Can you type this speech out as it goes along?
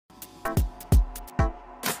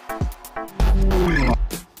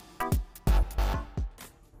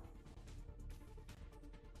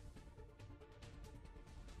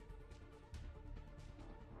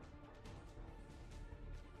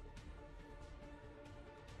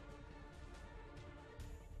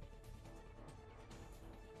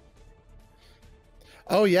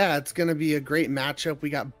Oh yeah, it's going to be a great matchup. We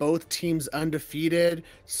got both teams undefeated,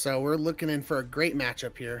 so we're looking in for a great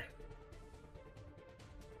matchup here.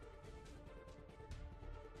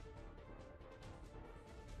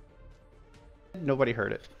 Nobody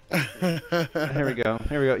heard it. Here we go.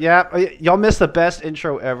 Here we go. Yeah, y'all missed the best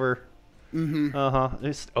intro ever.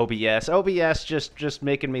 It's OBS. OBS just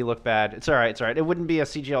making me look bad. It's all right. It's all right. It wouldn't be a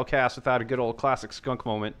CGL cast without a good old classic skunk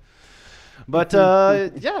moment. But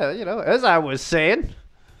yeah, you know, as I was saying,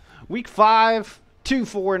 week 5, 2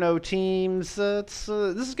 4-0 teams. This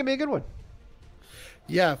is gonna be a good one.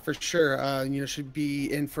 Yeah, for sure. You know, should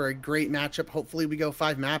be in for a great matchup. Hopefully we go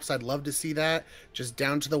 5 maps. I'd love to see that. Just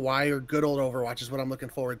down to the wire. Good old Overwatch is what I'm looking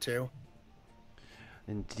forward to.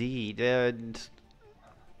 Indeed. And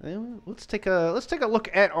let's take a look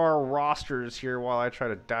at our rosters here while I try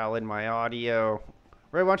to dial in my audio.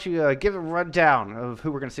 Ray, why don't you give a rundown of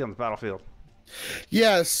who we're going to see on the battlefield?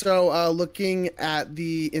 Yeah, so looking at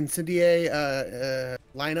the Incendia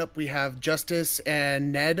lineup, we have Justice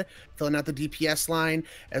and Ned filling out the DPS line,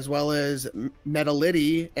 as well as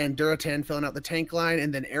Metality and Duratan filling out the tank line,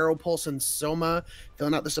 and then Aeropulse and Soma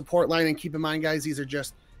filling out the support line. And keep in mind, guys, these are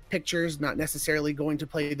just pictures, not necessarily going to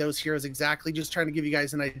play those heroes exactly, just trying to give you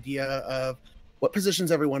guys an idea of what positions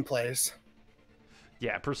everyone plays.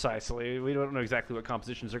 Yeah, precisely. We don't know exactly what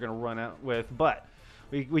compositions they're going to run out with, but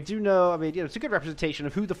we do know, I mean, you know, it's a good representation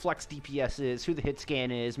of who the flex DPS is, who the hit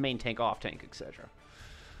scan is, main tank, off tank, etc.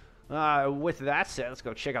 With that said, let's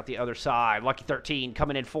go check out the other side. Lucky 13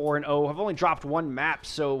 coming in 4-0. Have only dropped 1 map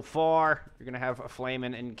so far. You're going to have a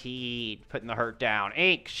Flamin' and Keyed putting the hurt down.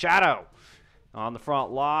 Ink, Shadow on the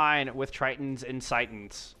front line with Tritons and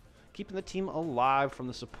Titans, keeping the team alive from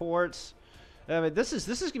the supports. I mean, this is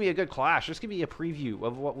going to be a good clash. This could be a preview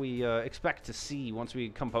of what we expect to see once we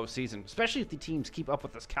come postseason, especially if the teams keep up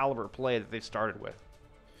with this caliber of play that they've started with.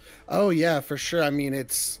 Oh yeah, for sure. I mean,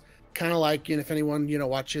 it's kind of like, you know, if anyone, you know,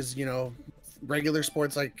 watches, you know, regular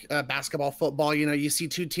sports like basketball, football, you know, you see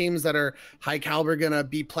 2 teams that are high caliber, going to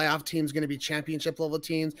be playoff teams, going to be championship level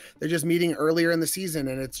teams. They're just meeting earlier in the season,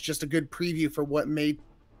 and it's just a good preview for what may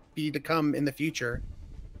be to come in the future.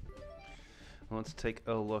 Let's take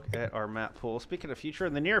a look at our map pool. Speaking of future,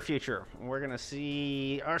 in the near future, we're going to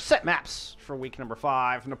see our set maps for week number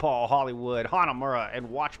 5. Nepal, Hollywood, Hanamura, and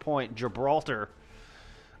Watchpoint, Gibraltar.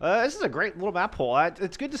 This is a great little map pool.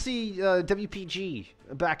 It's good to see WPG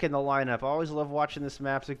back in the lineup. I always love watching this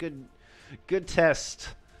map. It's a good test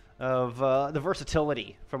of the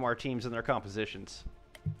versatility from our teams and their compositions.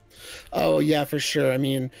 Oh, yeah, for sure. I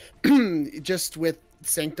mean, just with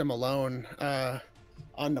Sanctum alone,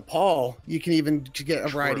 on Nepal, you can even get a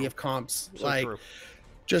variety of comps. So like,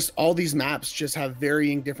 just all these maps just have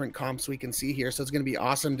varying different comps we can see here. So it's going to be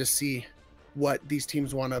awesome to see what these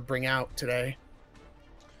teams want to bring out today.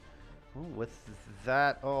 Well, with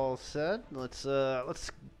that all said, let's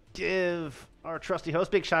give our trusty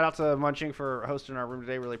host big shout out to Munching for hosting our room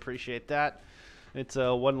today. Really appreciate that. It's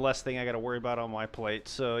one less thing I got to worry about on my plate.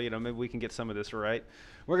 So, you know, maybe we can get some of this right.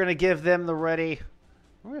 We're going to give them the ready.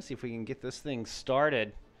 We're going to see if we can get this thing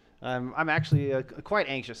started. I'm actually quite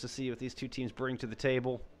anxious to see what these 2 teams bring to the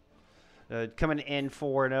table. Coming in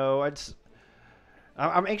 4-0.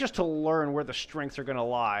 I'm anxious to learn where the strengths are going to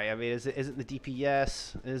lie. I mean, is it the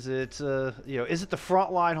DPS? Is it you know, is it the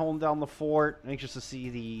front line holding down the fort? I'm anxious to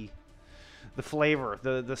see the flavor,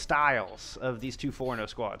 the styles of these 2 4-0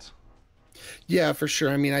 squads. Yeah, for sure.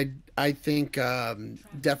 I mean, I think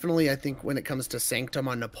definitely, I think when it comes to Sanctum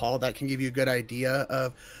on Nepal, that can give you a good idea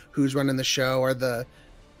of who's running the show. Are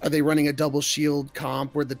they running a double shield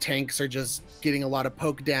comp where the tanks are just getting a lot of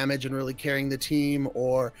poke damage and really carrying the team,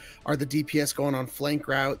 or are the DPS going on flank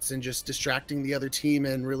routes and just distracting the other team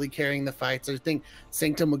and really carrying the fights? I think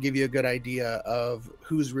Sanctum will give you a good idea of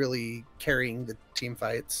who's really carrying the team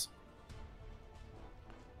fights.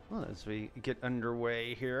 Well, as we get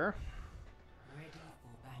underway here,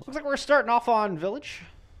 looks like we're starting off on Village,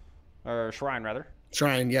 or Shrine rather.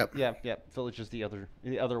 Shrine, yep. Yep. Village is the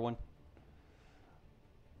other one.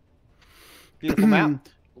 Beautiful map.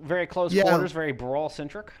 Very close quarters, very brawl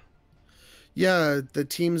centric. Yeah, the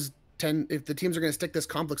teams if the teams are going to stick this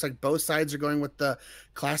comp, looks like both sides are going with the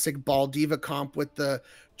classic Ball Diva comp with the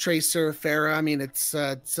Tracer, Pharah. I mean, it's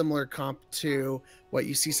a similar comp to what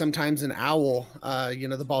you see sometimes in Owl.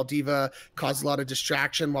 The Ball Diva causes a lot of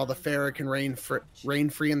distraction while the Pharah can reign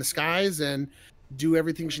free in the skies and do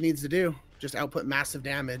everything she needs to do. Just output massive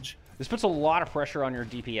damage. This puts a lot of pressure on your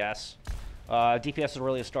DPS. DPS is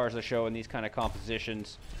really the stars of the show in these kind of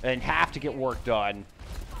compositions and have to get work done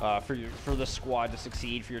for the squad to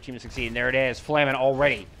succeed, for your team to succeed. And there it is. Flamin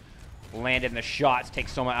already landed the shots,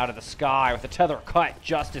 takes Soma out of the sky with the tether cut.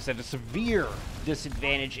 Justice at a severe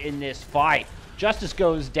disadvantage in this fight. Justice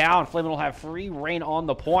goes down. Flamin will have free reign on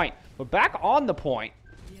the point. But back on the point,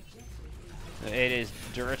 it is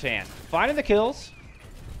Duratan finding the kills.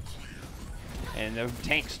 And the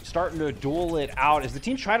tank's starting to duel it out as the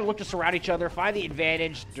teams try to look to surround each other, find the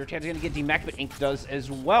advantage. Durtan's going to get demech, but Ink does as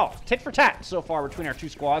well. Tit for tat so far between our two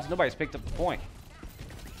squads. Nobody's picked up the point.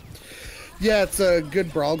 Yeah, it's a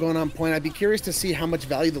good brawl going on point. I'd be curious to see how much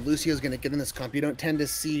value the Lucio is going to get in this comp. You don't tend to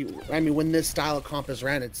see, I mean, when this style of comp is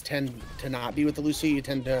ran, it's tend to not be with the Lucio. You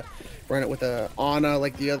tend to run it with a Ana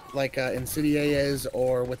like Incendia is,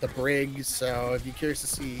 or with a Brig. So I'd be curious to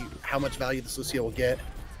see how much value this Lucio will get.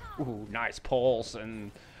 Ooh, nice pulse.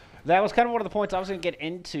 And that was kind of one of the points I was going to get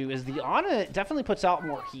into, is the Ana definitely puts out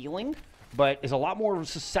more healing, but is a lot more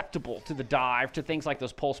susceptible to the dive, to things like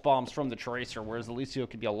those pulse bombs from the Tracer, whereas the Lucio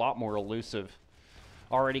could be a lot more elusive.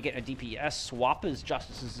 Already getting a DPS swap as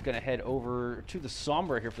Justice is going to head over to the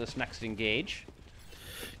Sombra here for this next engage.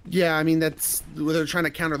 Yeah, I mean, that's where they're trying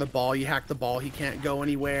to counter the ball. You hack the ball, he can't go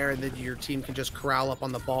anywhere, and then your team can just corral up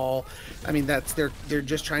on the ball. I mean, they're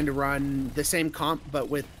just trying to run the same comp, but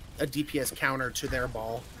with a DPS counter to their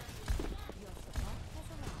ball.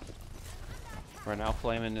 Right now,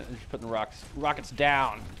 Flamin putting the rockets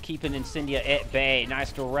down, keeping Incendia at bay.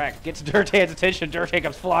 Nice direct. Gets Durtan's attention. Durtan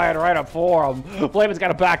comes flying right up for him. Flamin's got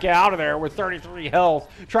to back out of there with 33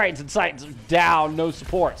 health. Tritons and Titans down. No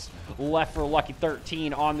supports left for Lucky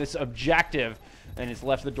 13 on this objective. And it's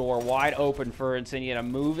left the door wide open for Incendia to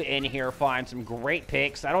move in here, find some great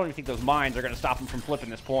picks. I don't even think those mines are going to stop him from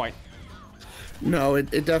flipping this point. No, it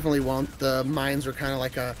definitely won't. The mines were kind of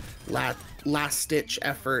like a last-ditch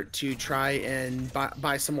effort to try and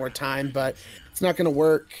buy some more time, but it's not going to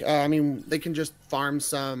work. I mean, they can just farm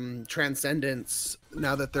some Transcendence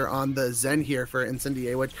now that they're on the Zen here for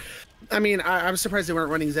Incendia, which, I mean, I'm surprised they weren't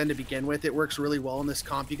running Zen to begin with. It works really well in this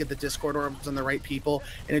comp. You get the Discord orbs on the right people,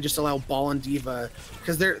 and it just allows Ball and Diva,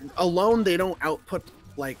 because they're alone, they don't output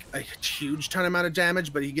like a huge ton amount of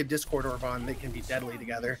damage, but you get Discord orb on, they can be deadly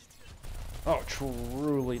together. Oh,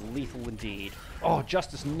 truly lethal indeed. Oh,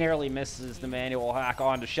 Justice narrowly misses the manual hack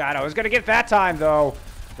onto Shadow. He's going to get that time, though.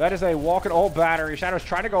 That is a walking old battery. Shadow's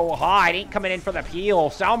trying to go high. It ain't coming in for the peel.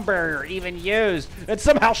 Sound barrier even used. And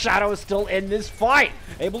somehow Shadow is still in this fight.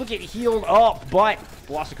 Able to get healed up, but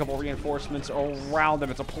lost a couple reinforcements around them.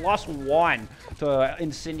 It's a +1 to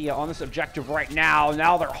Incendia on this objective right now.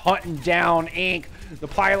 Now they're hunting down Ink. The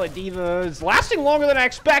Pilot Diva is lasting longer than I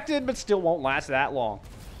expected, but still won't last that long.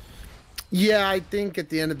 Yeah, I think at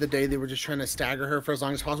the end of the day, they were just trying to stagger her for as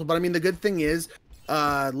long as possible. But I mean, the good thing is,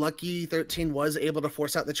 Lucky 13 was able to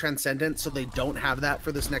force out the Transcendence, so they don't have that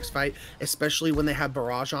for this next fight, especially when they have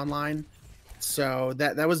Barrage online. So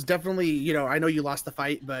that was definitely, you know, I know you lost the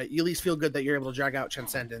fight, but you at least feel good that you're able to drag out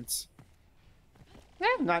Transcendence. Yeah,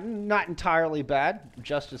 not entirely bad.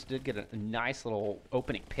 Justice did get a nice little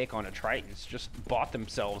opening pick on a Tritons. Just bought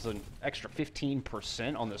themselves an extra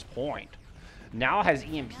 15% on this point. Now has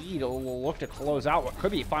EMP to look to close out what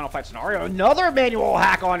could be a final fight scenario. Another manual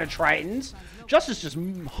hack on the Tritons. Justice just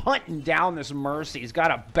hunting down this Mercy. He's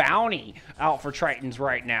got a bounty out for Tritons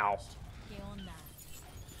right now.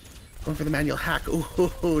 Going for the manual hack. Ooh,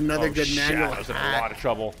 another good manual hack. In a lot of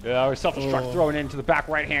trouble. Yeah, self-destruct thrown into the back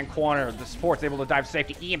right-hand corner. The support's able to dive safe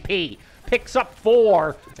to EMP. Picks up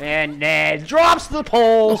 4, and Ned drops the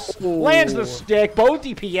pulse, lands the stick. Both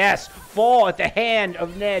DPS fall at the hand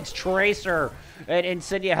of Ned's Tracer. And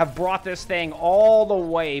Incendia have brought this thing all the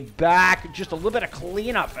way back. Just a little bit of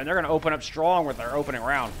cleanup, and they're going to open up strong with their opening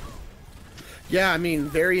round. Yeah, I mean,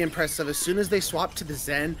 very impressive. As soon as they swap to the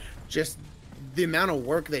Zen, just the amount of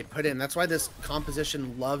work they put in. That's why this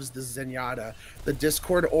composition loves the Zenyatta. The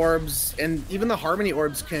Discord orbs and even the Harmony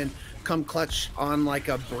orbs can come clutch on like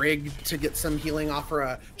a Brig to get some healing off her.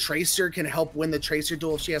 A Tracer can help win the Tracer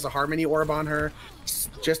duel if she has a Harmony orb on her.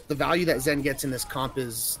 Just the value that Zen gets in this comp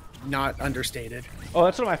is not understated. Oh,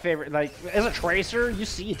 that's one of my favorite. Like, as a Tracer, you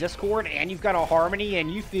see a Discord and you've got a Harmony and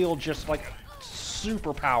you feel just like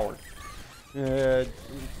super powered.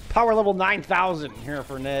 Power level 9,000 here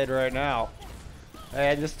for Ned right now.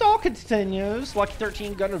 And this all continues. Lucky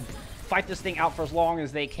 13 gonna fight this thing out for as long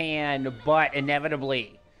as they can, but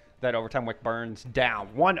inevitably that overtime wick burns down.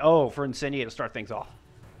 1-0 for Incendia to start things off.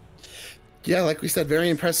 Yeah, like we said, very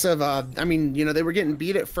impressive. I mean, you know, they were getting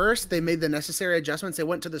beat at first. They made the necessary adjustments. They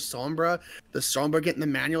went to the Sombra. The Sombra getting the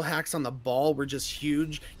manual hacks on the ball were just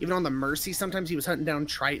huge. Even on the Mercy, sometimes he was hunting down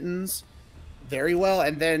Tritons very well.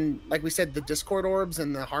 And then, like we said, the Discord orbs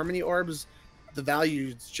and the Harmony orbs, the value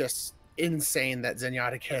is just insane that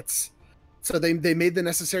Zenyatta hits. So they made the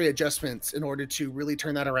necessary adjustments in order to really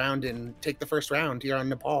turn that around and take the first round here on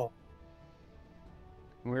Nepal.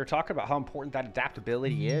 We were talking about how important that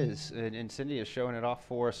adaptability is, and Incendia is showing it off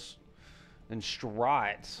for us in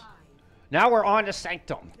strides. Now we're on to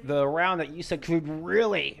Sanctum, the round that you said could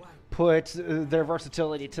really put their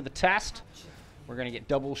versatility to the test. We're going to get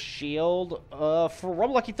double shield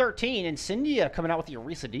from Lucky 13, Incendia coming out with the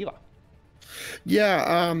Orisa Diva.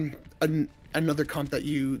 Yeah, another comp that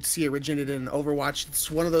you see originated in Overwatch.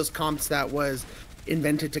 It's one of those comps that was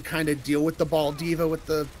invented to kind of deal with the ball diva with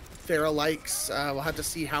the Pharah likes. We'll have to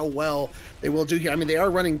see how well they will do here. I mean, they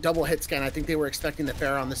are running double hit scan. I think they were expecting the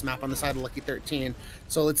Pharah on this map on the side of Lucky 13.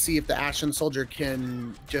 So let's see if the Ashen Soldier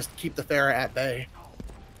can just keep the Pharah at bay.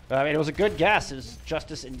 I mean, it was a good guess. Is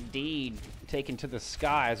Justice indeed taken to the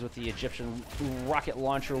skies with the Egyptian rocket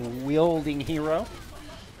launcher wielding hero?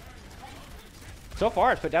 So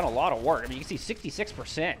far, it's put down a lot of work. I mean, you can see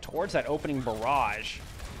 66% towards that opening barrage.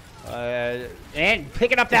 And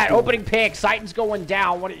picking up that opening pick. Titan's going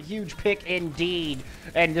down. What a huge pick indeed.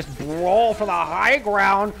 And this brawl for the high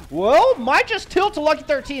ground. Well, might just tilt to Lucky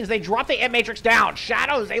 13 as they drop the M Matrix down.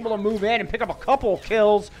 Shadow is able to move in and pick up a couple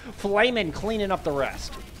kills. Flamin' cleaning up the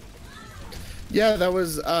rest. Yeah, that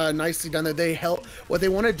was nicely done there. They held what they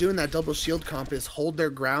want to do in that double shield comp is hold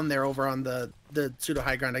their ground there over on the pseudo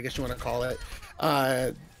high ground, I guess you want to call it.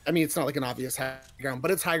 I mean, it's not like an obvious high ground, but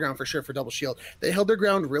it's high ground for sure for double shield. They held their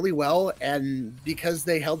ground really well, and because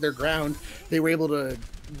they held their ground, they were able to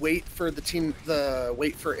wait for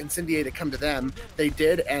wait for Incendia to come to them. They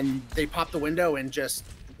did, and they popped the window and just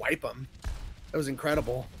wipe them. That was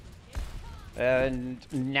incredible. And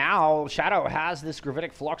now Shadow has this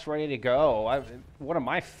Gravitic Flux ready to go. One of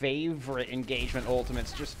my favorite engagement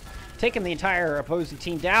ultimates, just taking the entire opposing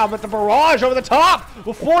team down, but the barrage over the top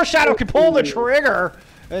before Shadow can pull the trigger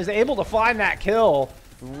is able to find that kill.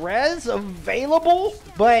 Res available,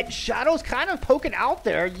 but Shadow's kind of poking out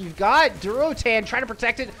there. You've got Durotan trying to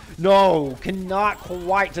protect it. No, cannot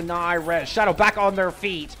quite deny Res. Shadow back on their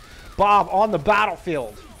feet. Bob on the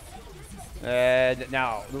battlefield. And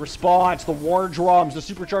now the response, the war drums, the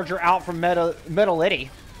supercharger out from Metality.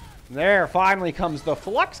 There finally comes the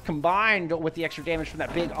Flux combined with the extra damage from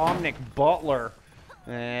that big Omnic Butler.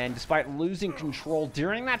 And despite losing control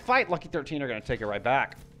during that fight, Lucky 13 are going to take it right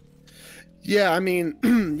back. Yeah, I mean,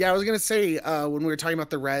 yeah, I was going to say when we were talking about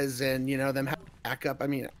the res and, you know, them having backup, I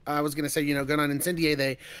mean, I was going to say, you know, going on Incendia,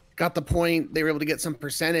 they got the point. They were able to get some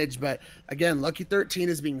percentage. But again, Lucky 13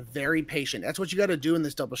 is being very patient. That's what you got to do in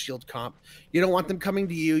this double shield comp. You don't want them coming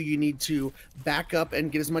to you. You need to back up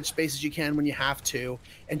and get as much space as you can when you have to.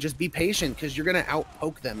 And just be patient because you're going to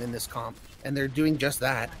out-poke them in this comp. And they're doing just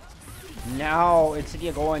that. Now,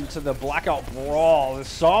 Incendia going to the Blackout Brawl, the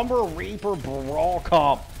Somber Reaper Brawl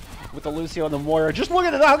comp with the Lucio and the Moira. Just look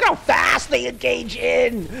at that, look how fast they engage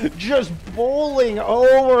in. Just bowling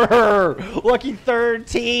over her. Lucky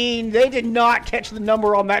 13, they did not catch the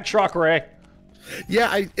number on that truck, Ray.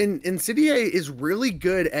 Yeah, Incendia is really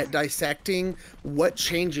good at dissecting what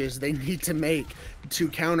changes they need to make to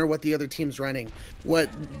counter what the other team's running. What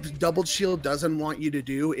Double Shield doesn't want you to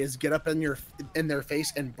do is get up in their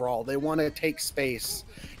face and brawl. They want to take space.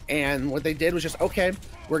 And what they did was just, okay,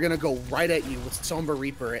 we're going to go right at you with Sombra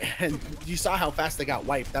Reaper. And you saw how fast they got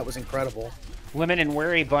wiped. That was incredible. Lemon and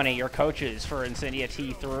Weary Bunny, your coaches for Incendia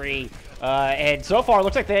T3. And so far, it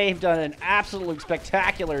looks like they've done an absolutely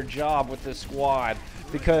spectacular job with this squad.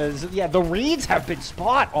 Because, yeah, the reads have been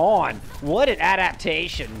spot on. What an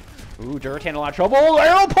adaptation. Ooh, Durotan a lot of trouble.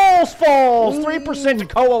 Arrow Pulse falls! 3% to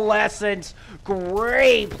Coalescence.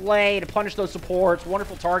 Great play to punish those supports.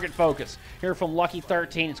 Wonderful target focus here from Lucky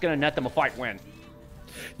 13. It's going to net them a fight win.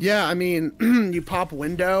 Yeah, I mean, you pop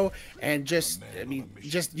window and just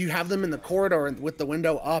you have them in the corridor with the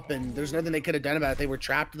window up, and there's nothing they could have done about it. They were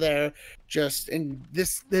trapped there. And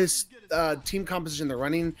this team composition they're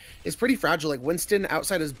running is pretty fragile. Like Winston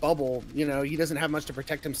outside his bubble, you know, he doesn't have much to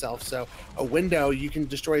protect himself. So a window, you can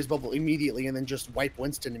destroy his bubble immediately and then just wipe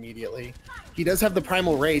Winston immediately. He does have the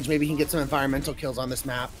Primal Rage. Maybe he can get some environmental kills on this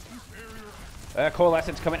map.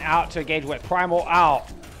 Coalescence coming out to engage with Primal out.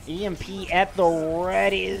 EMP at the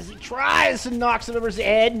ready as he tries to knock some numbers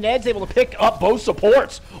Ed. Ned's able to pick up both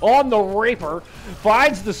supports on the Reaper.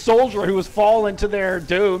 Finds the soldier who has fallen to their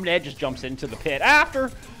doom. Ned just jumps into the pit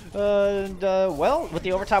after. Well, with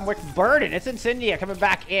the overtime wick burden, it's Incendia coming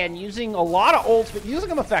back in, using a lot of ults, but using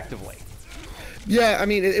them effectively. Yeah, I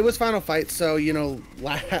mean, it was final fight, so, you know,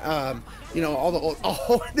 all the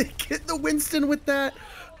oh, they get the Winston with that.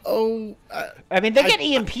 Oh, I mean, they get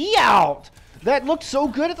EMP out. That looked so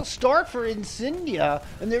good at the start for Incendia,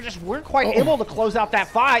 and they just weren't quite able to close out that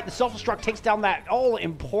fight. The self-destruct takes down that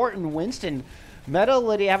all-important Winston. Meta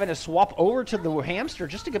Liddy having to swap over to the hamster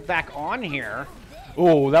just to get back on here.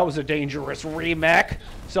 Oh, that was a dangerous remech.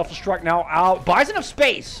 Self-destruct now out. Buys enough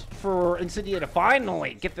space for Incendia to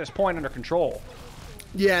finally get this point under control.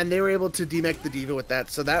 Yeah, and they were able to demech the D.Va with that,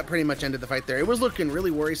 so that pretty much ended the fight there. It was looking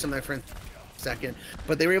really worrisome there for a second,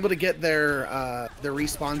 but they were able to get their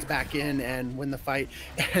respawns back in and win the fight.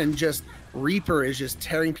 And just Reaper is just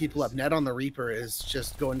tearing people up. Ned on the Reaper is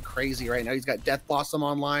just going crazy right now. He's got Death Blossom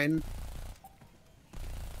online.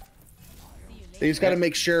 They just got to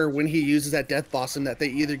make sure when he uses that Death Blossom that they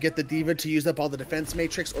either get the D.Va to use up all the defense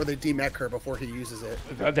matrix or they demech her before he uses it.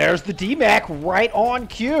 There's the demech right on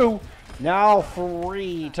cue. Now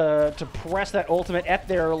free to press that ultimate at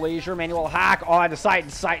their leisure. Manual hack on to Titan.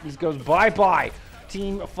 Titan goes bye-bye.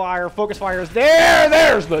 Team fire, focus fire is there.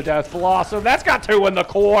 There's the Death Blossom. That's got two in the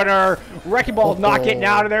corner. Wrecking Ball not getting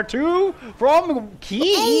out of there. Two from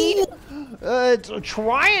Key.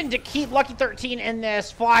 Trying to keep Lucky 13 in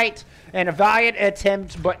this fight. And a valiant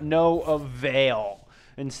attempt, but no avail.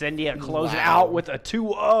 Incendia closing out with a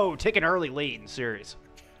 2-0, take an early lead in the series.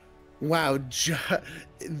 Wow,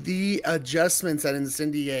 the adjustments that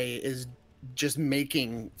Incendia is just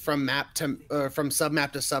making from map to from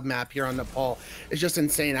submap to submap here on Nepal is just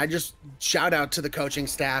insane. I just shout out to the coaching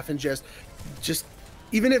staff and just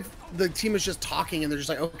even if the team is just talking and they're just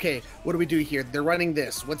like, okay, what do we do here? They're running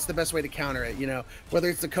this. What's the best way to counter it? You know, whether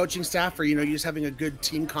it's the coaching staff or, you know, you just having a good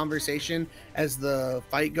team conversation as the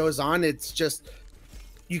fight goes on, it's just,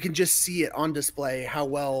 you can just see it on display how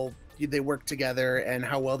well they work together and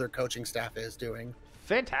how well their coaching staff is doing.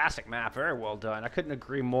 Fantastic map. Very well done. I couldn't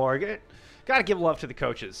agree more. Got to give love to the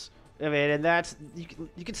coaches. I mean, and that's,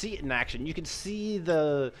 you can see it in action. You can see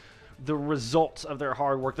the results of their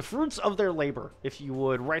hard work, the fruits of their labor, if you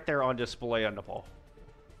would, right there on display on Nepal.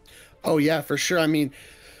 Oh, yeah, for sure. I mean,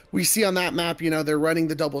 we see on that map, you know, they're running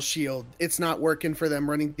the double shield. It's not working for them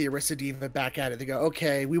running the Orisa D.Va back at it. They go,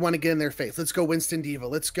 okay, we want to get in their face. Let's go Winston D.Va.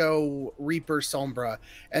 Let's go Reaper Sombra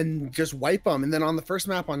and just wipe them. And then on the first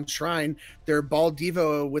map on Shrine, their Ball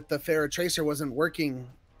D.Va with the Pharah Tracer wasn't working,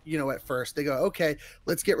 you know, at first. They go, okay,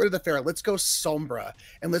 let's get rid of the Pharah. Let's go Sombra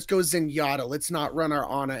and let's go Zenyatta. Let's not run our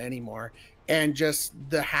Ana anymore. And just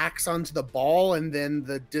the hacks onto the Ball and then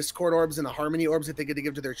the Discord orbs and the Harmony orbs that they get to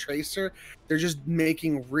give to their Tracer. They're just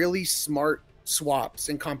making really smart swaps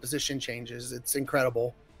and composition changes. It's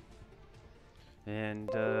incredible. And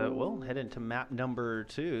we'll head into map number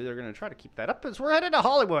 2. They're going to try to keep that up as we're headed to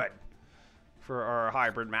Hollywood for our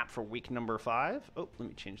hybrid map for week number 5. Oh, let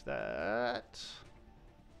me change that.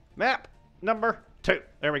 Map number 2.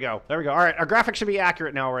 There we go. There we go. All right, our graphics should be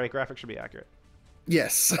accurate now, Ray. Graphics should be accurate.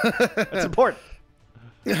 Yes. That's important.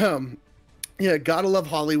 Yeah, gotta love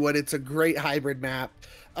Hollywood. It's a great hybrid map.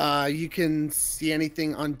 You can see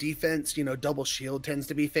anything on defense. You know, double shield tends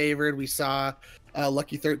to be favored. We saw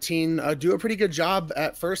Lucky 13 do a pretty good job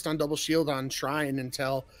at first on double shield on Shrine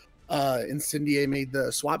until Incendia made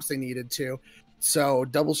the swaps they needed to. So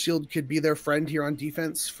double shield could be their friend here on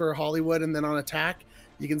defense for Hollywood, and then on attack,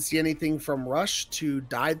 you can see anything from rush to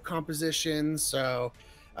dive composition. So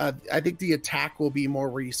I think the attack will be more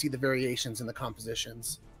where you see the variations in the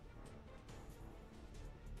compositions.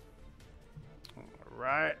 All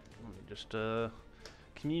right. Let me just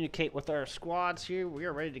communicate with our squads here. We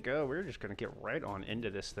are ready to go. We're just going to get right on into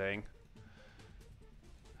this thing.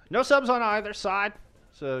 No subs on either side.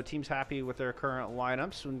 So team's happy with their current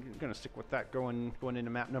lineups. We're going to stick with that going into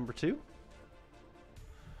map number 2.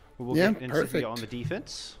 We'll get Incendia on the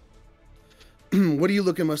defense. What are you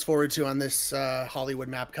looking most forward to on this Hollywood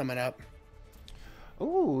map coming up?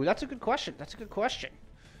 Ooh, that's a good question. That's a good question.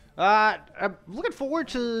 I'm looking forward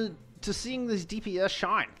to seeing these DPS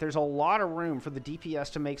shine. There's a lot of room for the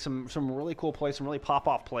DPS to make some really cool plays, some really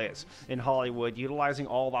pop-off plays in Hollywood, utilizing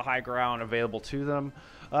all the high ground available to them.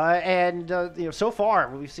 You know, so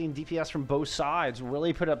far we've seen DPS from both sides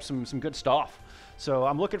really put up some good stuff. So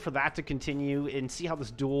I'm looking for that to continue and see how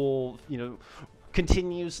this duel, you know,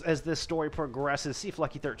 continues as this story progresses. See if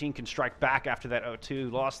Lucky 13 can strike back after that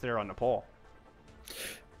 0-2 loss there on Nepal.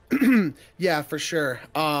 Yeah, for sure.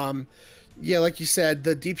 Yeah, like you said,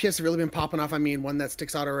 the DPS have really been popping off. I mean, one that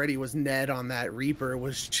sticks out already was Ned on that Reaper,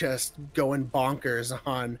 was just going bonkers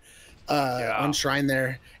on Yeah. Shrine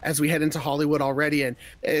there as we head into Hollywood already. And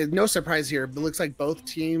no surprise here, but it looks like both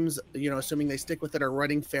teams, assuming they stick with it, are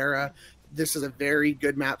running Pharah. This is a very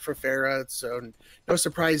good map for Pharah, so no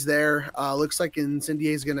surprise there. Looks like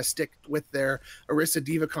Incendia is going to stick with their Orisa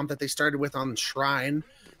Diva comp that they started with on Shrine.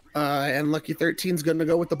 And Lucky 13 is going to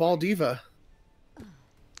go with the Ball Diva.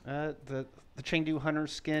 The Chengdu Hunter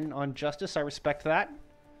skin on Justice, I respect that.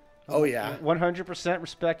 Oh yeah, 100%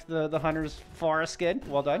 respect the Hunter's Pharah skin.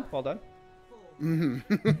 Well done, well done.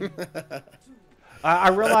 Mm-hmm. I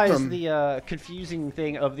realize the confusing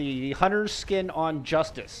thing of the Hunter's skin on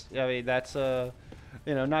Justice. I mean, that's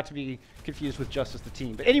not to be confused with Justice the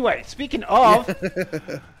team. But anyway, speaking of,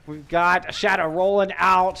 we've got Shadow rolling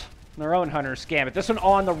out their own Hunter skin, but this one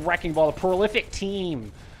on the Wrecking Ball, the prolific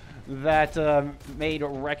team that made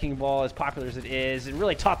Wrecking Ball as popular as it is and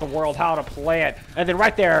really taught the world how to play it. And then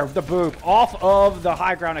right there, the boop off of the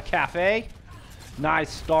high ground of Cafe.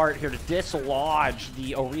 Nice start here to dislodge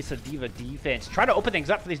the Orisa Diva defense. Try to open things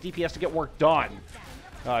up for these DPS to get work done.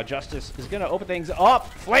 Justice is going to open things up.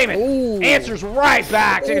 Flamin' answers right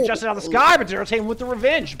back. Taking Justice out of the sky, but Zeratain with the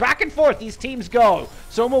revenge. Back and forth these teams go.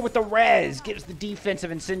 Soma with the res gives the defense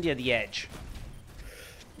of Incendia the edge.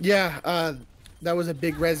 Yeah, that was a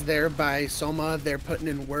big res there by Soma. They're putting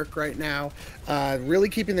in work right now, really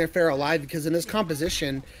keeping their Pharah alive, because in this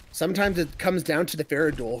composition, sometimes it comes down to the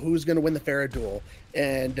Pharah duel. Who's going to win the Pharah duel?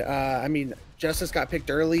 And, I mean, Justice got picked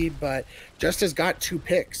early, but Justice got 2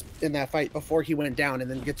 picks in that fight before he went down, and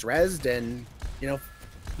then gets rezzed and,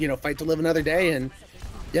 fight to live another day, and,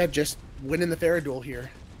 yeah, just winning the Pharah duel here.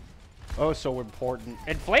 Oh, so important.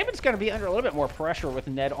 And Flamin's going to be under a little bit more pressure with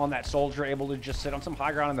Ned on that soldier, able to just sit on some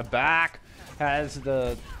high ground in the back. Has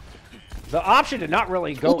the option to not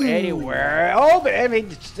really go anywhere. Oh, but I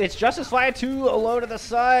mean, it's Justice flying too low to the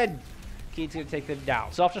side. Keith's going to take them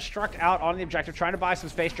down. Self-destruct out on the objective, trying to buy some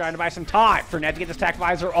space, trying to buy some time for Ned to get this attack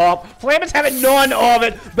visor up. Flamin's having none of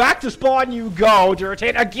it. Back to spawn you go.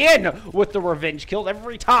 Duratan again with the revenge. Killed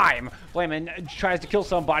every time Flamin tries to kill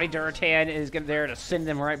somebody. Duratan is there to send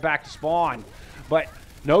them right back to spawn. But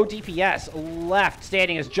no DPS left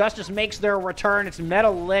standing as Justice makes their return. It's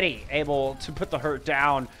Metality able to put the hurt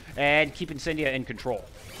down and keep Incendia in control.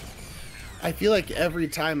 I feel like every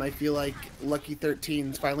time Lucky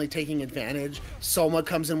 13's finally taking advantage, Soma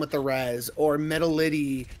comes in with the res, or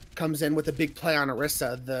Metality comes in with a big play on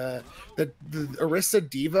Orisa. The Orisa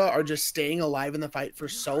Diva are just staying alive in the fight for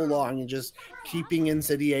so long and just keeping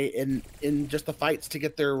Incendia in just the fights to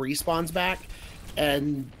get their respawns back.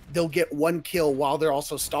 And they'll get 1 kill while they're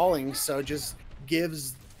also stalling, so it just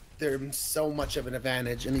gives them so much of an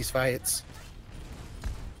advantage in these fights.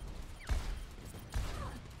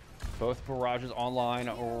 Both barrages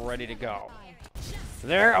online, ready to go.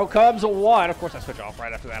 There comes a 1. Of course, I switch off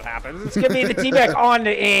right after that happens. It's going to be the T-Back on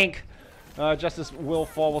the ink. Justice will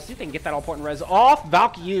fall. We'll see if they can get that all-important res off.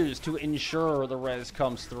 Valk used to ensure the res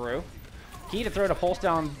comes through. Key to throw the pulse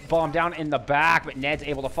down bomb down in the back, but Ned's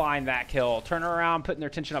able to find that kill. Turn around, putting their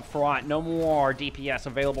tension up front. No more DPS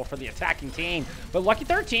available for the attacking team. But Lucky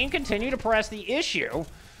 13 continue to press the issue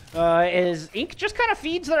as Ink just kind of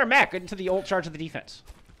feeds their mech into the ult charge of the defense.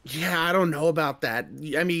 Yeah, I don't know about that.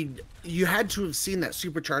 I mean, you had to have seen that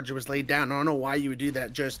supercharger was laid down. I don't know why you would do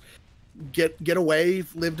that. Just get away,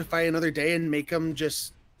 live to fight another day, and make them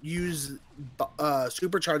just use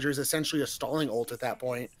supercharger as essentially a stalling ult at that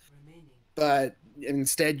point. But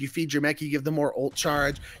instead, you feed your mech, you give them more ult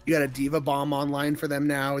charge. You got a Diva Bomb online for them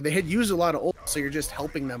now. They had used a lot of ult, so you're just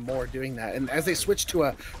helping them more doing that. And as they switch to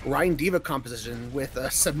a Rhine Diva composition with a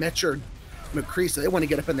Symmetra McCree, so they want to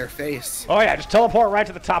get up in their face. Oh yeah, just teleport right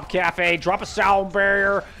to the top cafe, drop a sound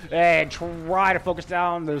barrier, and try to focus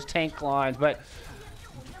down those tank lines. But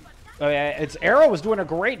Arrow was doing a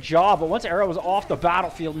great job, but once Arrow was off the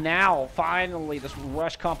battlefield, now finally this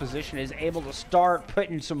rush composition is able to start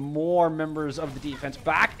putting some more members of the defense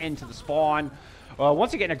back into the spawn.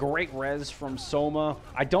 Once again, a great res from Soma.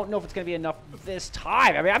 I don't know if it's going to be enough this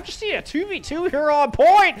time. I mean, I'm just seeing a 2v2 here on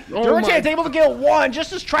point. Duratan's able to get 1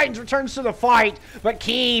 just as Triton's returns to the fight, but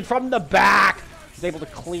Keen from the back is able to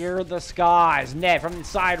clear the skies. Ned from the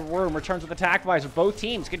inside room returns with attack visor. Both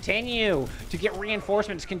teams continue to get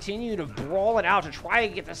reinforcements, continue to brawl it out to try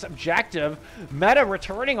to get this objective. Meta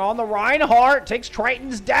returning on the Reinhardt, takes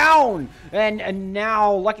Tritons down. And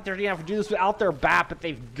now Lucky 13 have to do this without their BAP, but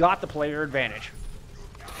they've got the player advantage.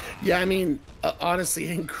 Yeah, I mean, honestly,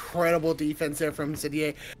 incredible defense there from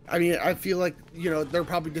Incendia. I mean, I feel like, they're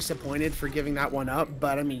probably disappointed for giving that one up,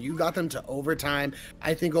 but I mean, you got them to overtime.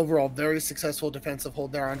 I think overall, very successful defensive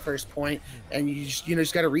hold there on first point, and you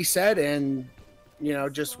just got to reset and,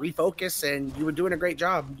 just refocus, and you were doing a great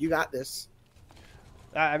job. You got this.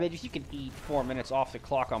 I mean, if you can eat 4 minutes off the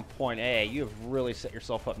clock on point A, you have really set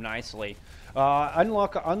yourself up nicely.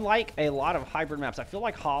 Unlike a lot of hybrid maps, I feel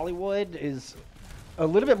like Hollywood is a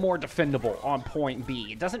little bit more defendable on point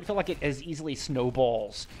B. It doesn't feel like it as easily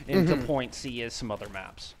snowballs into point C as some other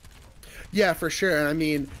maps. Yeah, for sure. I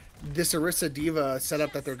mean, this Orisa Diva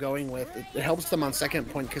setup that they're going with, it helps them on second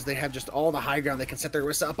point because they have just all the high ground they can set their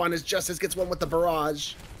Orisa up on as Justice gets one with the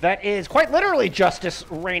barrage. That is quite literally justice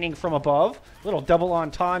raining from above. Little double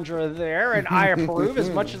entendre there, and I approve as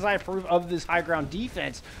much as I approve of this high ground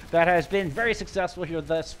defense that has been very successful here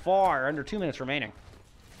thus far. Under 2 minutes remaining.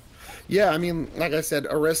 Yeah, I mean, like I said,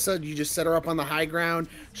 Orisa, you just set her up on the high ground.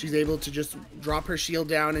 She's able to just drop her shield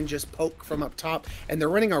down and just poke from up top. And they're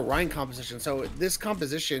running a Rhine composition. So this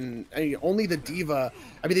composition, I mean, only the Diva,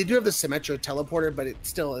 I mean, they do have the Symmetra teleporter, but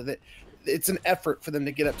it's an effort for them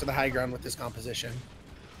to get up to the high ground with this composition.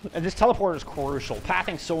 And this teleporter is crucial.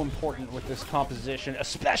 Pathing's so important with this composition,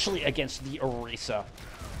 especially against the Orisa.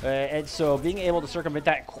 And so being able to circumvent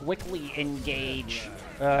that, quickly engage,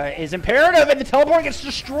 is imperative, and the teleport gets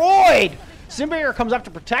destroyed! Simbarrier comes up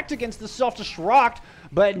to protect against the self-destruct,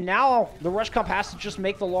 but now the Rush Cup has to just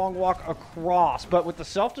make the long walk across. But with the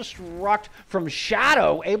self-destruct from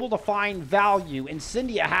Shadow able to find value,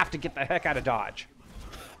 Incendia have to get the heck out of Dodge.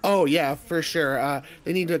 Oh, yeah, for sure.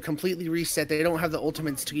 They need to completely reset. They don't have the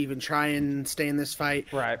ultimates to even try and stay in this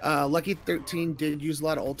fight. Right. Lucky 13 did use a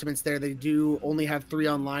lot of ultimates there. They do only have 3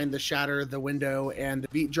 online, the Shatter, the Window, and the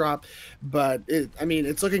Beat Drop. But, I mean,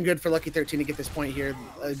 it's looking good for Lucky 13 to get this point here.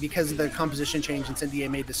 Because of the composition change Incendia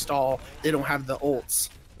made to stall, they don't have the ults.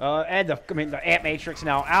 And the Ant Matrix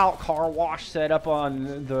now out. Car wash set up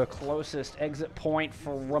on the closest exit point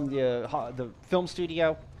from the film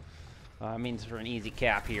studio. Means for an easy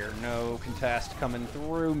cap here. No contest coming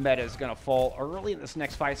through. Meta's going to fall early in this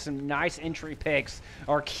next fight. Some nice entry picks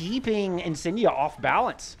are keeping Incendia off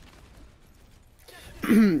balance.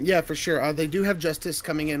 Yeah, for sure. They do have Justice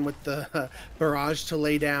coming in with the barrage to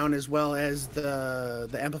lay down, as well as the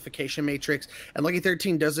amplification matrix. And Lucky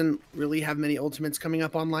 13 doesn't really have many ultimates coming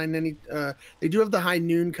up online. They do have the High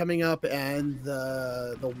Noon coming up and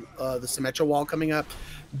the Symmetra wall coming up,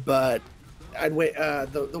 but I'd wait.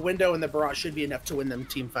 The Window and the barrage should be enough to win them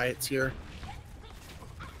team fights here.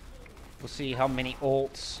 We'll see how many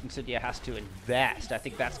ults Incendia has to invest. I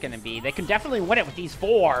think that's going to be... They can definitely win it with these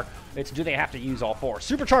 4. It's do they have to use all 4?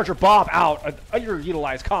 Supercharger Bob out. An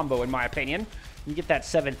underutilized combo, in my opinion. You get that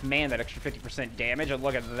 7th man, that extra 50% damage. And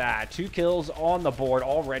look at that. 2 kills on the board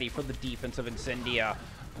already for the defense of Incendia.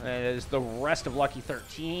 As the rest of Lucky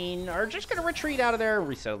 13 are just going to retreat out of there and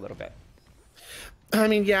reset a little bit. I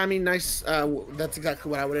mean, yeah, I mean, nice. That's exactly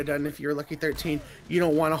what I would have done if you're Lucky 13. You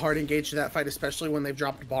don't want to hard engage to that fight, especially when they've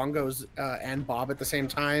dropped Bongos and Bob at the same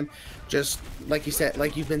time. Just like you said,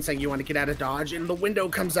 like you've been saying, you want to get out of dodge, and the Window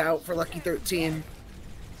comes out for Lucky 13.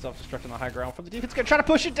 Self-destruct on the high ground from the defense. Gonna try to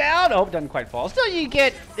push it down. Oh, it doesn't quite fall. Still, you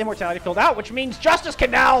get Immortality filled out, which means Justice can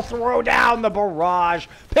now throw down the barrage.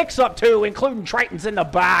 Picks up 2, including Tritons in the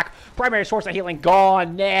back. Primary source of healing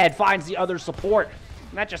gone. Ned finds the other support.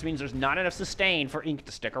 And that just means there's not enough sustain for Ink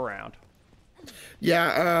to stick around.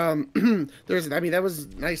 Yeah, I mean, that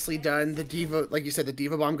was nicely done. The Diva, like you said, the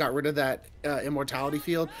Diva Bomb got rid of that Immortality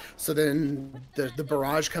field. So then the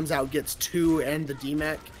barrage comes out, gets 2 and the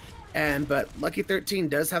DMEC. But Lucky 13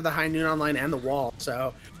 does have the High Noon online and the wall.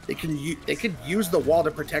 So they could use the wall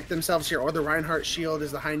to protect themselves here, or the Reinhardt shield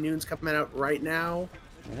as the High Noon's coming out right now.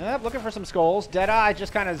 Yep, looking for some skulls. Deadeye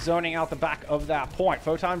just kind of zoning out the back of that point.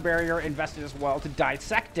 Photon Barrier invested as well to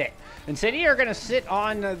dissect it. Incendia are going to sit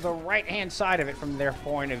on the right-hand side of it from their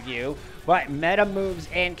point of view. But Meta moves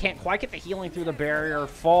and can't quite get the healing through the barrier.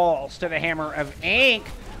 Falls to the Hammer of Ink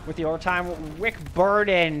with the overtime Wick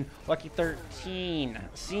Burden. Lucky 13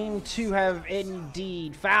 seem to have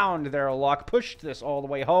indeed found their luck. Pushed this all the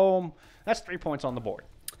way home. That's 3 points on the board.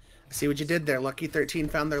 See what you did there. Lucky 13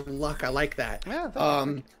 found their luck. I like that. Yeah,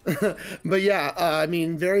 but yeah, I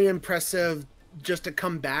mean, very impressive just to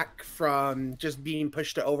come back from just being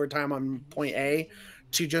pushed to overtime on point A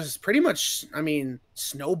to just pretty much, I mean,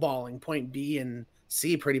 snowballing point B and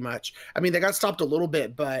C pretty much. I mean, they got stopped a little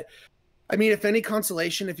bit, but I mean, if any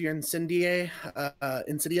consolation, if you're Incendia,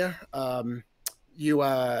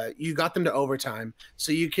 you got them to overtime.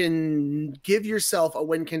 So you can give yourself a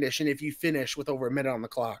win condition if you finish with over a minute on the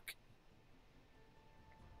clock.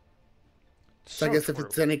 So I So guess if true.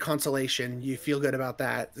 it's any consolation, you feel good about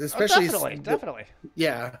that, Oh, especially definitely.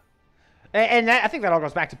 Yeah, And I think that all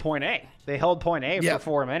goes back to point A. They held point A yeah, for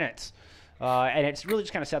 4 minutes. And it's really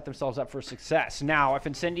just kind of set themselves up for success. Now, if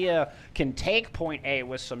Incendia can take point A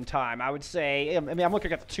with some time, I would say, I mean, I'm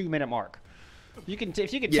looking at the 2-minute mark. If you can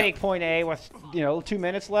take point A with 2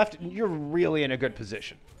 minutes left, you're really in a good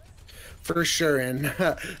position. for sure. And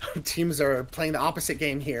teams are playing the opposite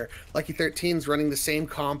game here. Lucky 13's running the same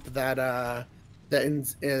comp that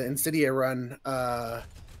Insidia run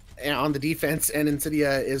on the defense, and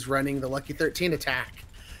Insidia is running the Lucky 13 attack.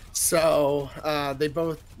 So they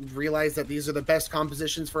both realize that these are the best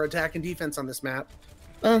compositions for attack and defense on this map.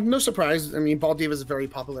 No surprise. I mean, Ball Diva is a very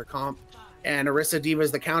popular comp, and Orisa Diva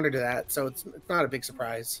is the counter to that, so it's not a big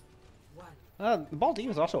surprise. Ball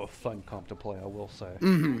Diva is also a fun comp to play, I will say.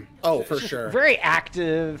 Mm-hmm. Oh, for sure. Very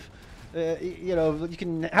active. You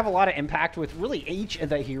can have a lot of impact with really each of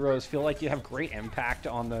the heroes. Feel like you have great impact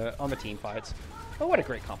on the team fights. Oh, what a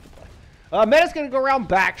great comp to play. Meta's going to go around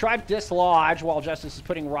back, try to dislodge while Justice is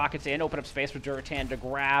putting rockets in, open up space for Duratan to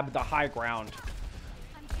grab the high ground.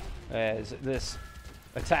 As this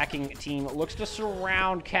attacking team looks to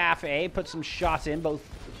surround Cafe, put some shots in. Both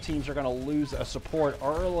teams are going to lose a support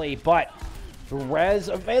early, but the res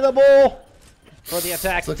available for the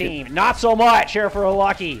attacking team. Not so much here for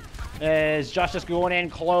Lucky. As Justice going in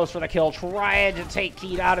close for the kill, trying to take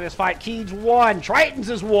Keed out of this fight. Keed's one, Triton's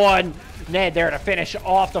is one. Ned there to finish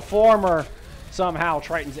off the former. Somehow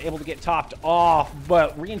Triton's able to get topped off,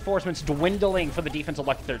 but reinforcements dwindling for the defense of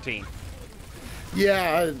Lucky 13.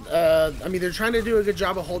 Yeah, I mean, they're trying to do a good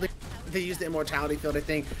job of holding. They use the immortality field, I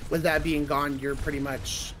think. With that being gone, you're pretty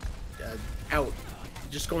much out.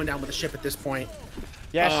 Just going down with the ship at this point.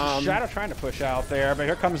 Yeah, Shadow trying to push out there, but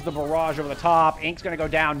here comes the barrage over the top. Ink's going to go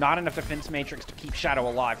down. Not enough defense matrix to keep Shadow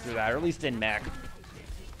alive through that, or at least in mech.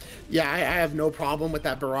 Yeah, I have no problem with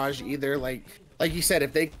that barrage either. Like you said,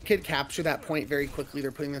 if they could capture that point very quickly,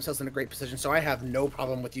 they're putting themselves in a great position. So I have no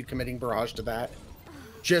problem with you committing barrage to that,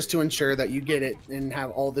 just to ensure that you get it and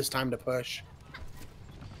have all this time to push.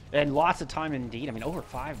 And lots of time indeed. I mean, over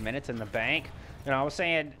 5 minutes in the bank. I was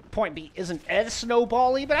saying point B isn't as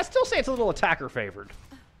snowball-y, but I still say it's a little attacker favored.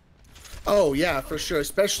 Oh, yeah, for sure.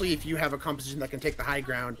 Especially if you have a composition that can take the high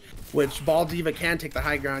ground, which Ball Diva can take the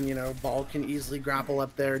high ground. Ball can easily grapple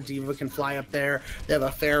up there. Diva can fly up there. They have a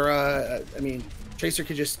Pharah. I mean, Tracer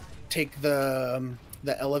could just take the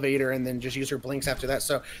elevator and then just use her blinks after that.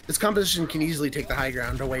 So this composition can easily take the high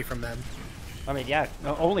ground away from them. I mean, yeah,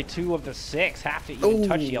 only 2 of the 6 have to even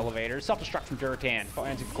touch the elevator. Self-destruct from Duratan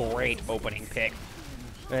finds a great opening pick.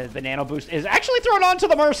 The nano boost is actually thrown onto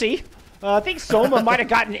the Mercy. I think Soma might have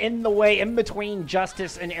gotten in the way in between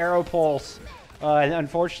Justice and Aeropulse.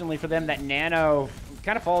 Unfortunately for them, that nano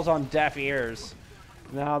kind of falls on deaf ears.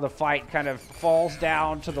 Now the fight kind of falls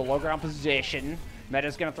down to the low ground position.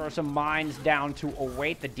 Meta's going to throw some mines down to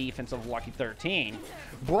await the defense of Lucky 13.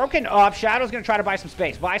 Broken up. Shadow's going to try to buy some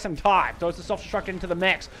space, buy some time. Throws the self-destruct into the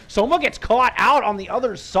mix. Soma gets caught out on the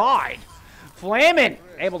other side. Flamin'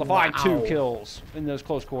 able to find 2 kills in those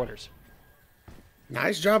close quarters.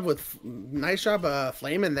 Nice job,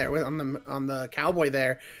 Flamin' there on the Cowboy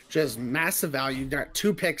there. Just massive value. Got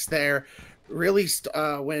 2 picks there. Really,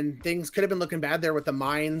 when things could have been looking bad there with the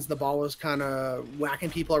mines, the ball was kind of whacking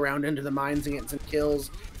people around into the mines and getting some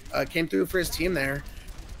kills. Came through for his team there.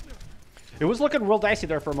 It was looking real dicey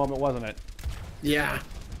there for a moment, wasn't it? Yeah.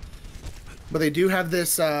 But they do have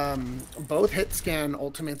this, both hit scan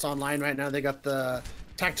ultimates online right now. They got the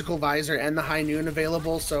Tactical Visor and the High Noon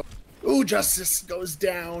available, so... Ooh, Justice goes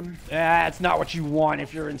down. That's not what you want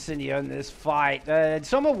if you're Incendia in this fight.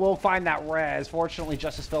 Soma will find that res. Fortunately,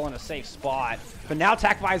 Justice fell in a safe spot. But now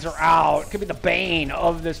Tac Visor out. Could be the bane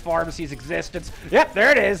of this pharmacy's existence. Yep, there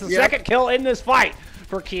it is. The second kill in this fight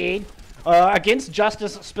for Keed. Against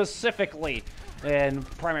Justice specifically. And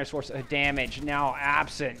primary source of damage now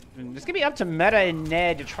absent. And it's going to be up to Meta and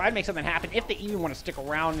Ned to try to make something happen if they even want to stick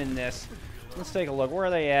around in this. Let's take a look. Where are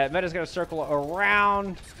they at? Meta's going to circle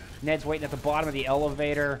around. Ned's waiting at the bottom of the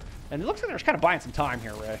elevator. And it looks like they're just kind of buying some time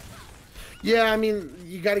here, Ray. Yeah, I mean,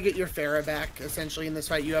 you got to get your Pharah back, essentially, in this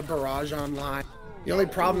fight. You have Barrage online. The only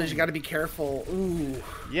problem is you got to be careful. Ooh.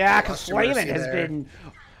 Yeah, because Flamin' has been,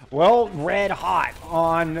 well, red hot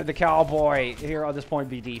on the Cowboy here on this point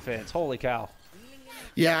B defense. Holy cow.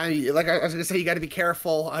 Yeah, like I was going to say, you got to be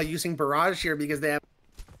careful using Barrage here because they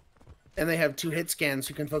have 2 hit scans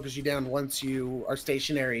who can focus you down once you are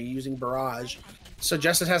stationary using Barrage. So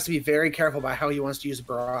Justice has to be very careful about how he wants to use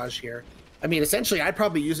Barrage here. I mean, essentially, I'd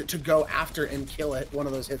probably use it to go after and kill it, one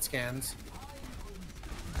of those hit scans.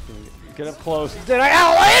 Get up close. Did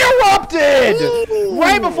I interrupted? Ooh.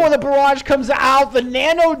 Right before the barrage comes out, the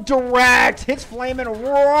Nano Direct hits Flamin'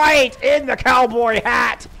 right in the cowboy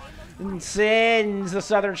hat and sends the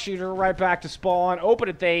Southern Shooter right back to spawn,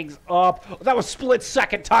 opening things up. That was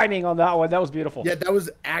split-second timing on that one. That was beautiful. Yeah, that was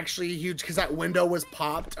actually huge because that window was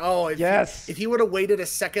popped. Oh, Yes. If he would have waited a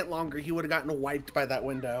second longer, he would have gotten wiped by that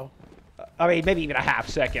window. I mean, maybe even a half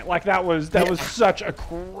second. Like, that was such a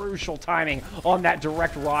crucial timing on that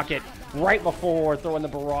direct rocket right before throwing the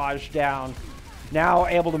barrage down. Now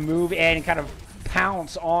able to move in and kind of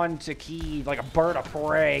pounce onto Keed like a bird of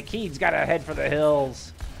prey. Keed's got to head for the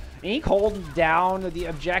hills. And he holding down the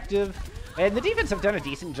objective. And the defense have done a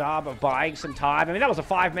decent job of buying some time. I mean, that was a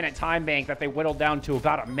 5-minute time bank that they whittled down to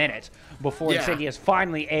about a minute before Incendia is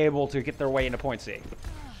finally able to get their way into Point C.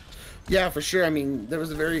 Yeah, for sure. I mean, there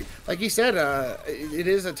was a very, like you said, it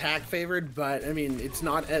is attack favored, but I mean, it's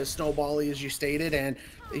not as snowbally as you stated, and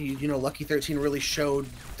you know, Lucky 13 really showed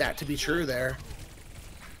that to be true there.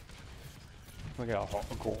 Look at how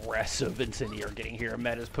aggressive Incendia are getting here.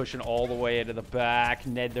 Meta's pushing all the way into the back.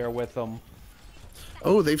 Ned there with them.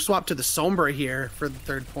 Oh, they've swapped to the Sombra here for the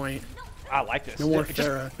third point. I like this. No more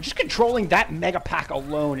Farah. Just controlling that Mega Pack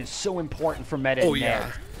alone is so important for Meta and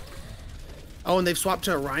Ned. Oh, and they've swapped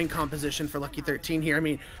to a Rhine composition for Lucky 13 here. I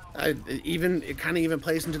mean, it kind of even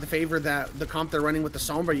plays into the favor that the comp they're running with the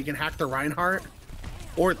Sombra, you can hack the Reinhardt,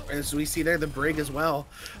 or as we see there, the Brig as well,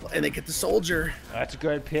 and they get the Soldier. That's a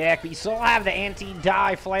good pick, but you still have the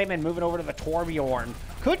anti-die Flamin' moving over to the Torbjorn.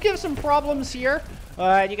 Could give some problems here.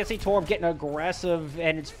 You can see Torb getting aggressive,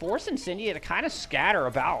 and it's forcing Incendia to kind of scatter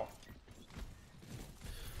about.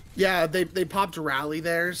 Yeah, they popped a rally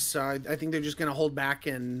there, so I think they're just gonna hold back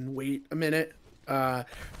and wait a minute.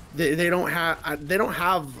 They don't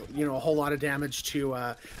have you know, a whole lot of damage to.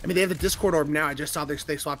 I mean, they have the Discord Orb now. I just saw they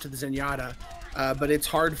swapped to the Zenyatta, but it's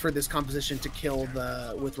hard for this composition to kill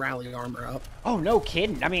with rally armor up. Oh, no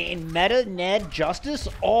kidding. I mean, in Meta, Ned, Justice,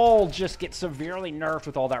 all just get severely nerfed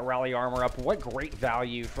with all that rally armor up. What great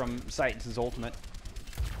value from Titan's ultimate.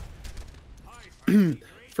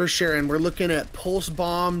 For sure, and we're looking at Pulse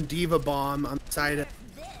Bomb, Diva Bomb on the side.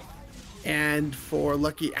 And for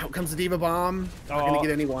Lucky, out comes the Diva Bomb. Not going to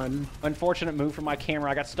get anyone. Unfortunate move from my camera.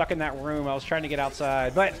 I got stuck in that room. I was trying to get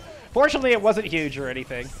outside. But fortunately, it wasn't huge or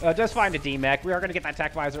anything. Just find a D-Mech. We are going to get that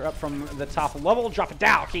Tech Visor up from the top level. Drop it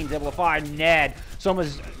down. Keen's able to find Ned.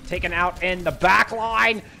 Someone's taken out in the back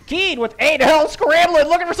line. Keen with 8 health, scrambling,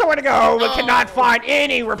 looking for somewhere to go, but cannot find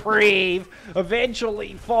any reprieve.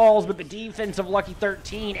 Eventually falls, but the defense of Lucky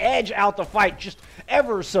 13 edge out the fight just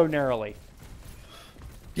ever so narrowly.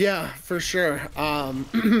 Yeah, for sure.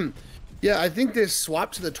 Yeah, I think this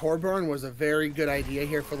swap to the Torbjorn was a very good idea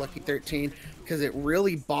here for Lucky 13 because it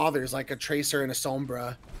really bothers like a Tracer and a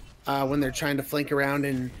Sombra when they're trying to flank around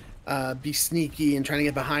and be sneaky and trying to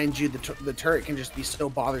get behind you. The turret can just be so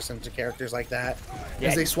bothersome to characters like that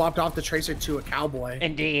because they swapped off the Tracer to a Cowboy.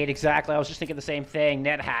 Indeed, exactly. I was just thinking the same thing.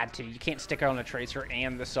 Ned had to. You can't stick on the Tracer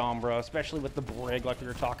and the Sombra, especially with the Brig like we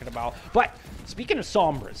were talking about. But speaking of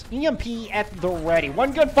Sombras, EMP at the ready.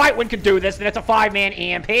 One good fight one could do this, and it's a 5-man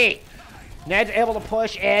EMP. Ned's able to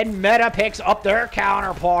push in. Meta picks up their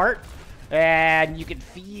counterpart. And you can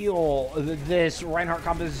feel this Reinhardt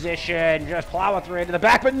composition just plowing through into the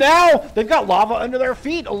back. But now they've got lava under their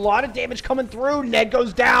feet. A lot of damage coming through. Ned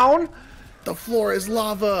goes down. The floor is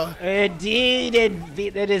lava. Indeed.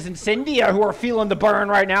 It is Incendia who are feeling the burn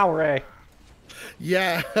right now, Ray.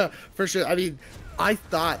 Yeah, for sure. I mean, I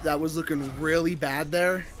thought that was looking really bad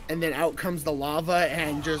there. And then out comes the lava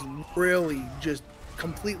and just really just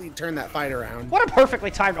completely turn that fight around. What a perfectly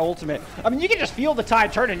timed ultimate. I mean, you can just feel the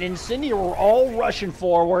tide turning. Incendia were all rushing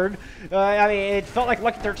forward. I mean, it felt like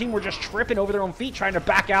Lucky 13 were just tripping over their own feet, trying to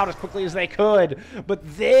back out as quickly as they could. But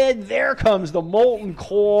then there comes the Molten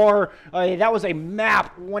Core. That was a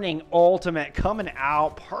map-winning ultimate coming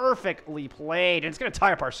out, perfectly played, and it's going to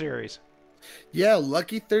tie up our series. Yeah,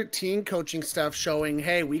 Lucky 13 coaching stuff showing,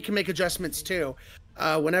 hey, we can make adjustments too.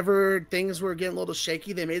 Whenever things were getting a little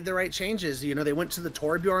shaky, they made the right changes. You know, they went to the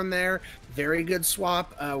Torbjorn there, very good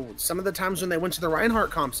swap. Some of the times when they went to the Reinhardt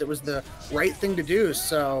comps, it was the right thing to do.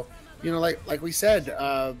 So, you know, like we said,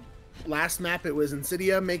 last map it was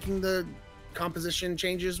Incendia making the composition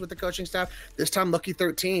changes with the coaching staff. This time, Lucky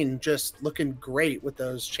 13 just looking great with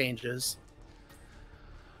those changes.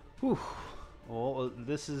 Whew. Well,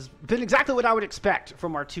 this has been exactly what I would expect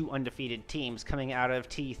from our two undefeated teams coming out of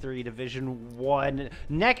T3 Division 1.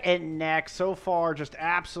 Neck and neck. So far, just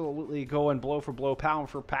absolutely going blow for blow, pound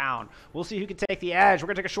for pound. We'll see who can take the edge. We're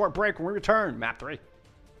going to take a short break when we return. Map 3.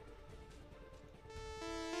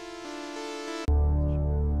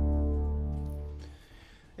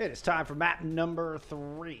 It is time for map number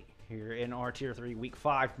 3 here in our Tier 3 Week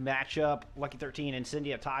 5 matchup. Lucky 13 and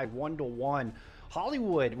Incendia tied 1-1.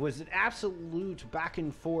 Hollywood was an absolute back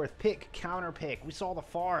and forth pick, counter pick. We saw the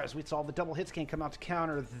Faras. We saw the double hit scan come out to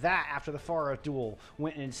counter that after the Fara duel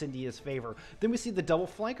went in Incendia's favor. Then we see the double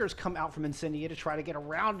flankers come out from Incendia to try to get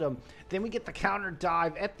around them. Then we get the counter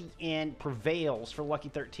dive at the end, prevails for Lucky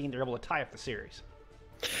 13. They're able to tie up the series.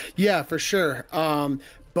 Yeah, for sure.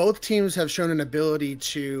 Both teams have shown an ability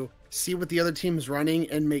to see what the other team's running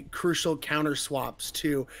and make crucial counter swaps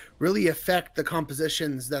to really affect the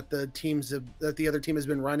compositions that the other team has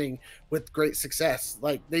been running with great success.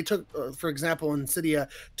 Like they took, for example, Incendia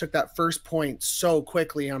took that first point so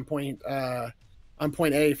quickly on point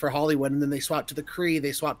A for Hollywood, and then they swapped to the Cree,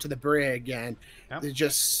 they swapped to the Brig, and they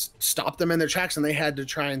just stopped them in their tracks, and they had to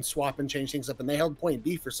try and swap and change things up, and they held point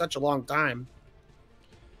B for such a long time.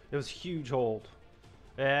 It was a huge hold.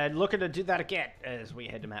 And looking to do that again as we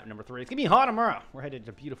head to map number 3. It's going to be Hanamura. We're headed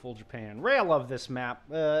to beautiful Japan. Ray, I love this map.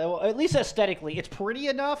 Well, at least aesthetically, it's pretty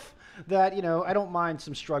enough that, you know, I don't mind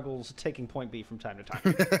some struggles taking point B from time to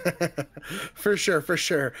time. For sure, for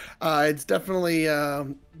sure. It's definitely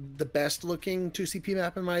the best looking 2CP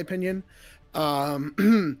map in my opinion.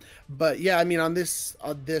 But yeah, I mean, on this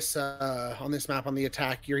map on the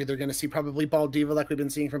attack, you're either going to see probably Ball Diva like we've been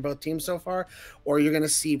seeing from both teams so far, or you're going to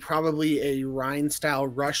see probably a Rhine style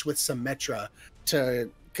rush with Symmetra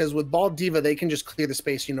because with Ball Diva they can just clear the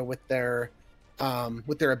space, you know, with their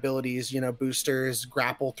abilities, you know, boosters,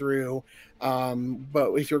 grapple through.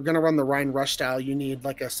 But if you're going to run the Rhine rush style, you need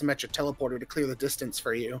like a Symmetra teleporter to clear the distance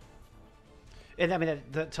for you. And I mean,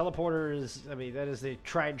 the teleporter is, I mean, that is the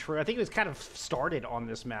tried and true. I think it was kind of started on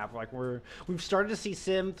this map. Like we've started to see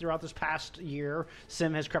Sim throughout this past year.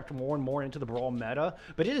 Sim has crept more and more into the Brawl meta,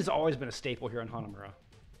 but it has always been a staple here on Hanamura.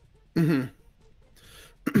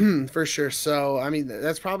 Mm-hmm. For sure. So, I mean,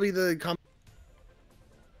 that's probably the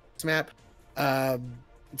map.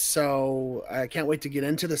 So I can't wait to get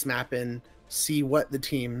into this map and see what the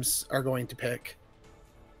teams are going to pick.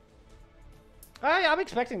 I'm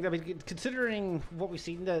expecting, I mean, considering what we've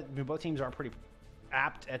seen, that both teams are pretty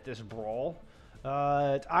apt at this brawl.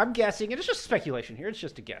 I'm guessing, and it's just speculation here, it's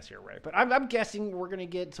just a guess here, right? But I'm guessing we're going to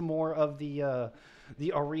get some more of the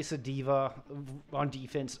Orisa Diva on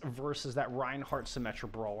defense versus that Reinhardt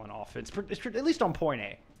Symmetra brawl on offense, at least on point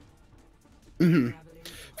A. Mm-hmm.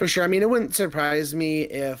 For sure. I mean, it wouldn't surprise me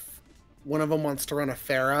if one of them wants to run a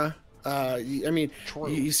Pharah. I mean,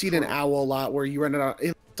 you see it in Owl a lot where you run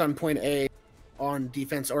it on point A on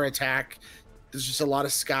defense or attack. There's just a lot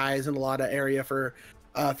of skies and a lot of area for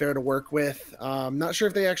Pharah to work with. Not sure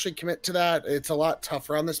if they actually commit to that. It's a lot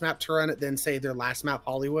tougher on this map to run it than say their last map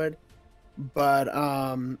Hollywood. But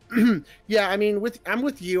yeah, I mean, I'm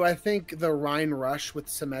with you. I think the Rhine rush with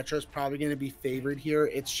Symmetra is probably going to be favored here.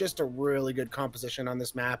 It's just a really good composition on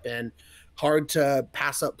this map and hard to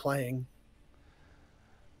pass up playing.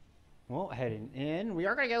 Well, heading in, we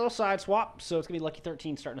are going to get a little side swap, so it's going to be Lucky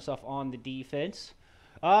 13 starting us off on the defense.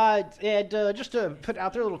 Just to put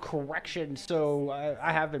out there a little correction, so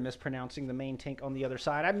I have been mispronouncing the main tank on the other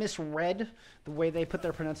side. I misread the way they put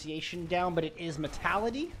their pronunciation down, but it is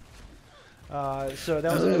Metality. So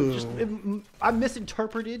that was I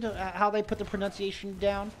misinterpreted how they put the pronunciation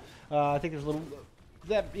down. I think there's a little...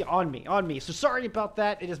 on me. So sorry about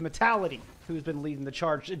that. It is Metality who's been leading the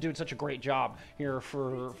charge and doing such a great job here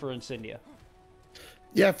for Incendia.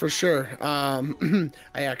 Yeah, for sure. I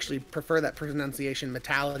actually prefer that pronunciation,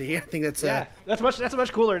 Metality. I think that's that's a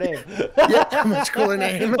much cooler name. Yeah, much cooler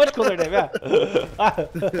name. Much cooler name.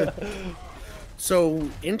 Yeah. So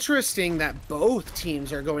interesting that both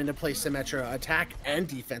teams are going to play Symmetra attack and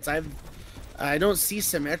defense. I don't see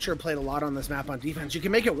Symmetra played a lot on this map on defense. You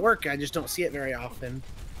can make it work. I just don't see it very often.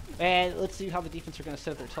 And let's see how the defense are going to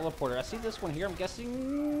set up their teleporter. I see this one here. I'm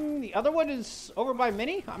guessing the other one is over by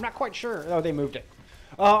Mini. I'm not quite sure. Oh, they moved it.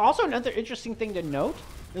 Also, another interesting thing to note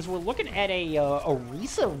is we're looking at a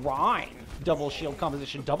Orisa Rhine double shield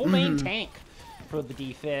composition, double main tank for the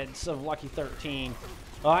defense of Lucky 13.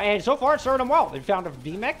 And so far, it's serving them well. They found a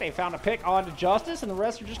VMech, they found a pick onto Justice, and the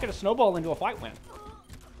rest are just going to snowball into a fight win.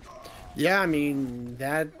 Yeah, I mean,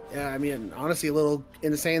 honestly, a little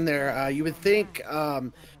insane there. You would think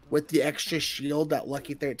with the extra shield that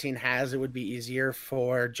Lucky 13 has, it would be easier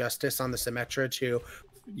for Justice on the Symmetra to,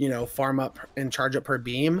 you know, farm up and charge up her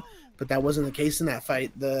beam, but that wasn't the case in that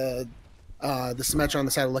fight. The Symmetra on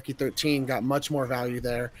the side of Lucky 13 got much more value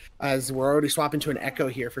there, as we're already swapping to an Echo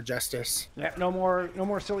here for Justice. Yeah, no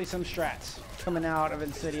more silly sim strats coming out of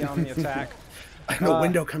Incendia on the attack. I know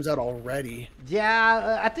window comes out already.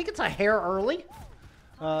 Yeah, I think it's a hair early.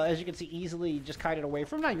 As you can see, easily just kited away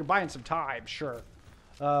from. Now you're buying some time, sure.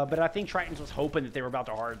 But I think Tritons was hoping that they were about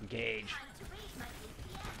to hard engage.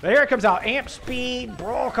 But here it comes out. Amp speed.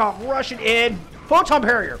 Brolkov rushing in. Photon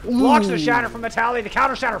barrier. Blocks the shatter from Metalli. The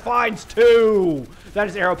counter shatter finds 2. That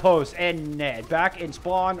is arrow post. And Ned back in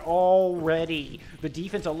spawn already. The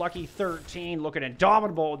defense of Lucky 13 looking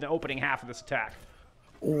indomitable in the opening half of this attack.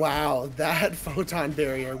 Wow, that photon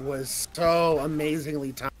barrier was so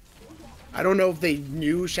amazingly timed. I don't know if they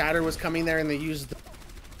knew Shatter was coming there and they used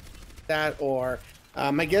that, or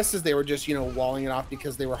my guess is they were just, you know, walling it off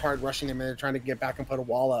because they were hard rushing them and they're trying to get back and put a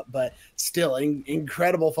wall up. But still,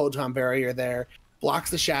 incredible photon barrier there.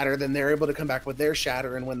 Blocks the Shatter, then they're able to come back with their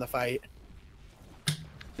Shatter and win the fight.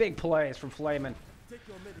 Big plays from Flamin'.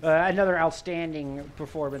 Another outstanding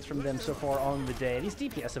performance from them so far on the day. These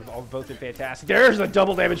DPS have all both been fantastic. There's the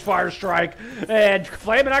double damage fire strike. And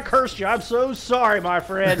Flamin', I cursed you. I'm so sorry, my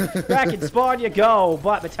friend. Back in spawn you go.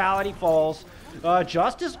 But Vitality falls.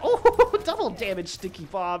 Justice. Oh, double damage sticky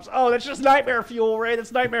bombs. Oh, that's just nightmare fuel, Ray.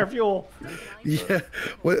 That's nightmare fuel. Yeah.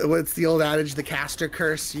 What's the old adage? The caster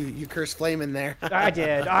curse. You curse Flame in there. I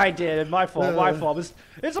did. My fault. My fault.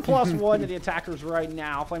 It's a +1 to the attackers right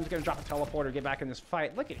now. Flame's going to drop a teleporter, get back in this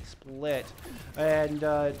fight. Look at he split. And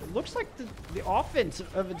looks like the offense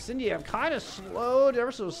of Incendia have kind of slowed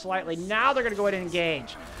ever so slightly. Now they're going to go ahead and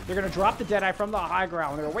engage. They're going to drop the Deadeye from the high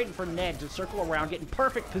ground. They're waiting for Ned to circle around, get in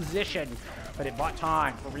perfect position. But it bought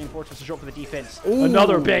time for reinforcements to show up for the defense. Ooh.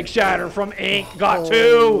 Another big shatter from Ink. Got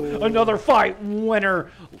 2. Another fight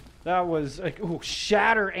winner. That was like,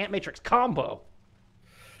 shatter Ant Matrix combo.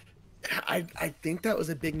 I think that was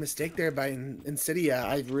a big mistake there by Incendia.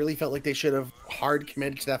 I really felt like they should have hard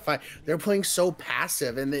committed to that fight. They're playing so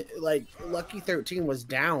passive, and like Lucky 13 was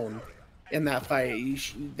down in that fight.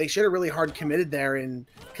 They should have really hard committed there, and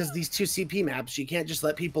because these 2 CP maps, you can't just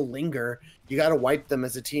let people linger. You got to wipe them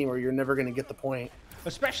as a team, or you're never going to get the point.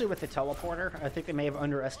 Especially with the teleporter, I think they may have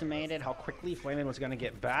underestimated how quickly Flamin' was going to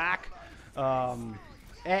get back.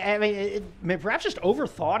 I mean, perhaps just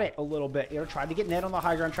overthought it a little bit. You know, tried to get Ned on the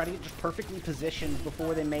high ground, tried to get just perfectly positioned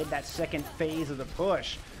before they made that second phase of the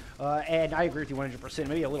push. And I agree with you 100%.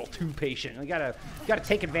 Maybe a little too patient. You gotta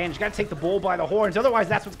take advantage. You gotta take the bull by the horns. Otherwise,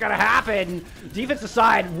 that's what's gonna happen. Defensive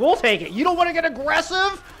side, we'll take it. You don't want to get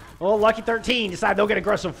aggressive? Well, Lucky 13 decide they'll get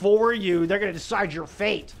aggressive for you. They're gonna decide your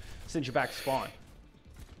fate. Send you back to spawn.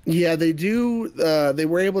 Yeah, they do. They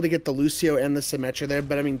were able to get the Lucio and the Symmetra there,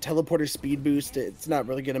 but I mean, teleporter speed boost, it's not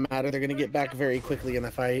really going to matter. They're going to get back very quickly in the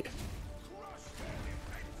fight.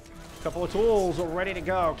 Couple of tools ready to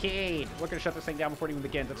go. Cade looking to shut this thing down before it even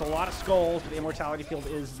begins. It's a lot of skulls, but the immortality field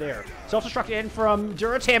is there. Self-destruct in from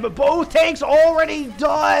Duratan, but both tanks already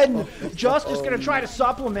done. Justice going to try to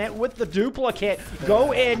supplement with the duplicate.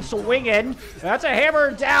 Go in, swing in. That's a hammer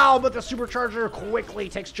down, but the supercharger quickly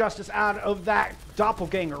takes Justice out of that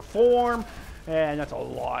doppelganger form. And that's a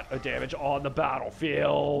lot of damage on the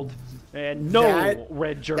battlefield. And no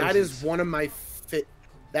red jerseys.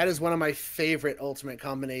 That is one of my favorite ultimate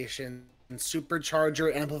combinations.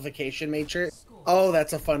 Supercharger amplification matrix. Oh,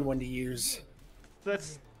 that's a fun one to use.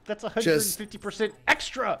 That's 150%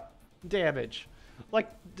 extra damage. Like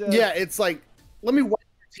yeah, it's like, let me wipe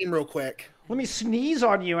your team real quick. Let me sneeze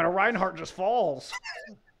on you and a Reinhardt just falls.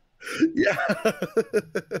 Yeah.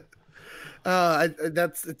 I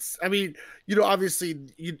mean, you know, obviously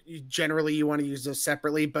you generally want to use those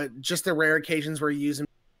separately, but just the rare occasions where you use them,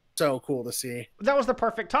 so cool to see. That was the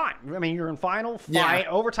perfect time. I mean, you're in final fight,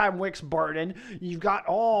 overtime Wix burden. You've got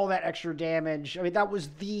all that extra damage. I mean, that was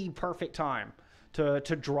the perfect time to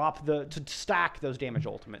stack those damage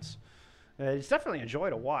ultimates. It's definitely a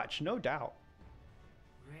joy to watch, no doubt.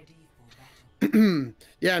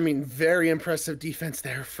 Yeah, I mean, very impressive defense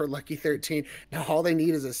there for Lucky 13. Now all they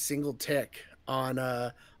need is a single tick on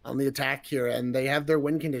the attack here, and they have their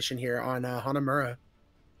win condition here on Hanamura.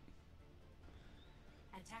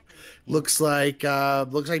 Looks like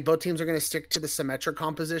both teams are going to stick to the Symmetra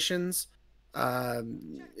compositions.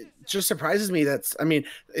 It just surprises me. I mean,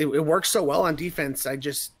 it works so well on defense.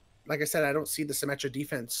 Like I said, I don't see the Symmetra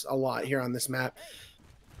defense a lot here on this map,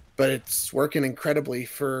 but it's working incredibly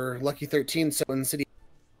for Lucky 13. So when City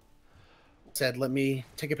said, let me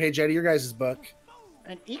take a page out of your guys' book.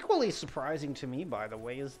 And equally surprising to me, by the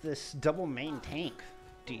way, is this double main tank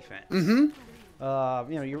defense. Mm-hmm.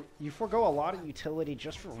 You know, you forego a lot of utility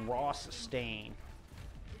just for raw sustain.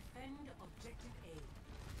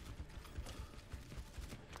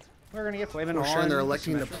 We're gonna get Flamin' on. Sure, and they're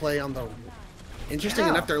electing to play on the. Interesting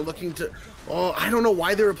enough, they're looking to. Oh, I don't know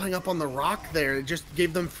why they were playing up on the rock there. It just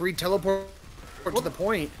gave them free teleport to the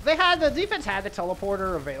point. The defense had the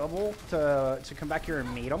teleporter available to come back here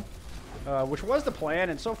and meet them, which was the plan,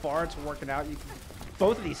 and so far it's working out.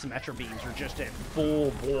 both of these Symmetra beams are just at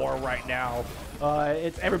full bore right now.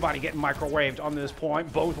 It's everybody getting microwaved on this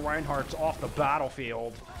point. Both Reinhardts off the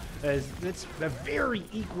battlefield. As it's a very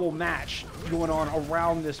equal match going on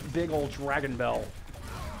around this big old Dragon Bell.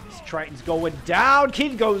 This Triton's going down.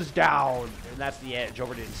 Kid goes down. And that's the edge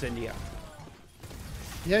over to Incendia.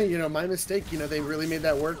 Yeah, you know, my mistake. You know, they really made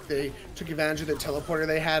that work. They took advantage of the teleporter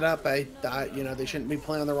they had up. I thought, you know, they shouldn't be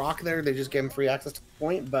playing on the rock there. They just gave them free access to the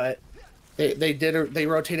point, but they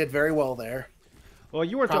rotated very well there. Well,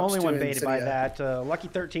 you weren't the only one baited by that. Lucky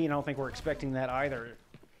 13, I don't think we're expecting that either.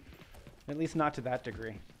 At least not to that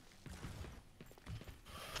degree.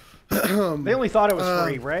 They only thought it was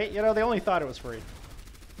free, right? You know, they only thought it was free.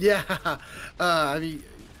 Yeah. I mean,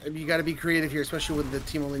 you got to be creative here, especially when the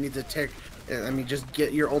team only needs a tick. I mean, just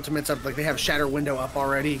get your ultimates up. Like, they have Shatter Window up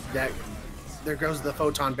already. There goes the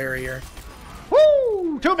Photon Barrier.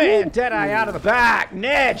 Woo! Two-man Deadeye out of the back.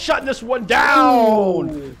 Ned shutting this one down.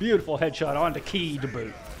 Ooh. Beautiful headshot onto Key to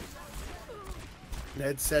boot.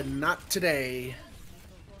 Ned said, not today.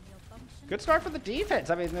 Good start for the defense.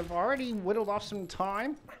 I mean, they've already whittled off some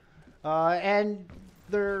time. And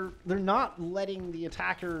they're not letting the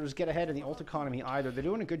attackers get ahead in the ult economy either. They're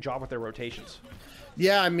doing a good job with their rotations.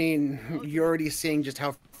 Yeah, I mean, you're already seeing just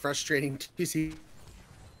how frustrating TCP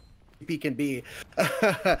can be.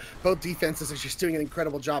 Both defenses are just doing an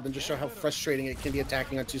incredible job and just show how frustrating it can be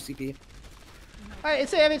attacking on 2CP.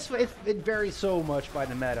 It varies so much by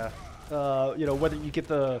the meta. You know, whether you get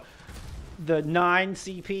the 9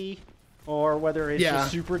 CP or whether it's a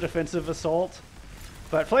super defensive assault.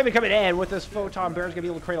 But Flamin coming in with this Photon Bear is going to be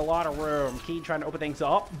able to create a lot of room. Key trying to open things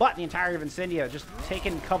up, but the entirety of Incendia just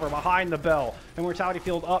taking cover behind the bell. And Mortality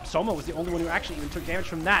Field up. Soma was the only one who actually even took damage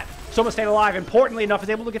from that. Soma stayed alive. Importantly enough, is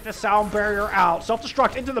able to get the sound barrier out.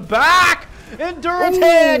 Self-destruct into the back. Endurance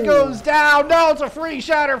hand goes down. No, it's a free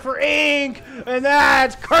shatter for Ink. And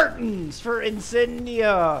that's curtains for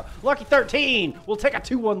Incendia. Lucky 13 will take a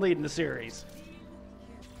 2-1 lead in the series.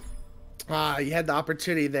 You had the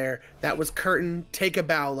opportunity there. That was curtain. Take a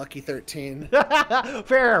bow, Lucky 13.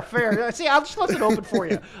 Fair. See, I'll just left it open for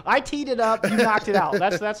you. I teed it up. You knocked it out.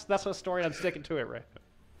 That's a story. I'm sticking to it, right?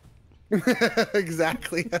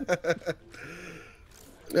 Exactly.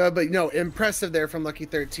 But no, impressive there from Lucky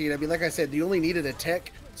 13. I mean, like I said, you only needed a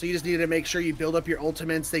tick, so you just needed to make sure you build up your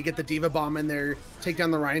ultimates. They get the Diva Bomb in there, take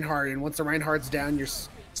down the Reinhardt, and once the Reinhardt's down, your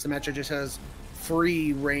Symmetra just has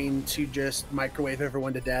free reign to just microwave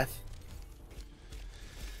everyone to death.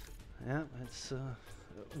 Yeah, it's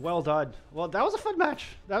well done. Well, that was a fun match.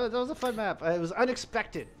 That was a fun map. It was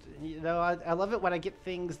unexpected. You know, I love it when I get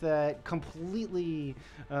things that completely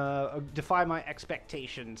defy my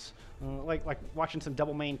expectations. Like watching some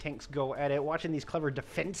double main tanks go at it, watching these clever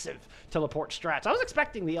defensive teleport strats. I was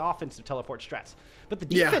expecting the offensive teleport strats, but the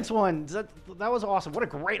defense ones, that was awesome. What a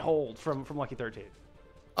great hold from Lucky 13.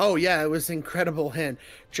 Oh yeah, it was incredible, and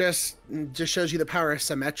just shows you the power of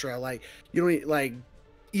Symmetra. Like, you don't like.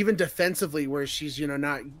 Even defensively, where she's, you know,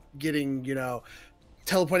 not getting, you know,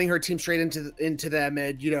 teleporting her team straight into them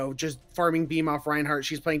and, you know, just farming beam off Reinhardt.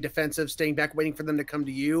 She's playing defensive, staying back, waiting for them to come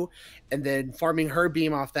to you, and then farming her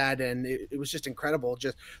beam off that. And it was just incredible.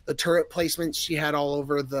 Just the turret placement she had all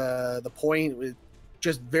over the point. Was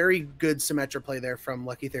just very good Symmetra play there from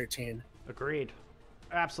Lucky 13. Agreed.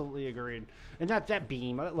 Absolutely agreed. And that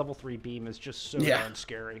beam, that level 3 beam is just so darn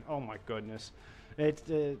scary. Oh my goodness.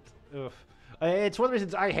 Ugh. It's one of the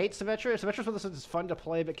reasons I hate Symmetra. Symmetra's one of those things that's fun to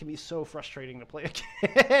play, but can be so frustrating to play against.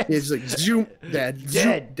 It's like zoom, dead,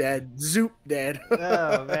 zoop, dead, zoop, dead.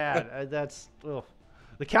 Oh man, that's the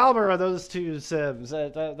caliber of those two Sims.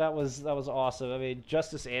 That was awesome. I mean,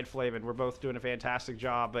 Justice and Flamin were both doing a fantastic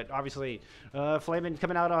job, but obviously, Flamin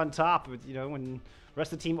coming out on top. You know, when the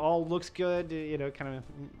rest of the team all looks good, you know, kind of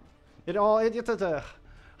it's a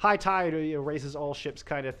high tide, you know, raises all ships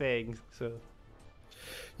kind of thing. So.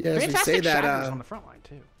 Yeah, fantastic shatters on the front line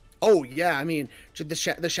too. Oh yeah, I mean the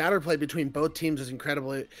shatter play between both teams was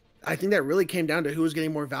incredible. I think that really came down to who was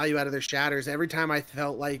getting more value out of their shatters. Every time I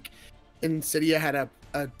felt like Incendia had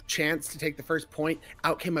a chance to take the first point,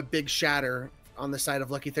 out came a big shatter on the side of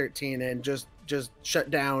Lucky 13 and just shut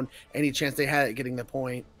down any chance they had at getting the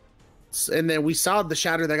point. And then we saw the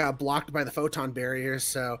shatter that got blocked by the photon barriers,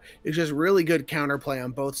 so it's just really good counterplay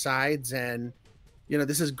on both sides. And you know,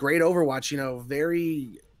 this is great Overwatch, you know,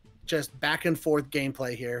 very just back and forth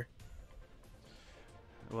gameplay here.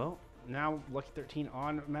 Well, now Lucky 13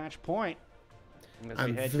 on match point.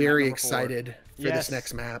 I'm very excited for this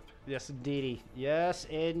next map. Yes, indeedy. Yes,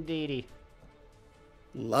 indeedy.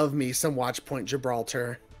 Love me some Watch Point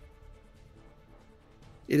Gibraltar.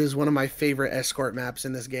 It is one of my favorite escort maps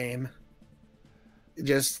in this game.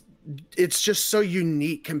 Just it's just so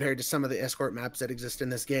unique compared to some of the escort maps that exist in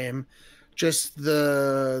this game. Just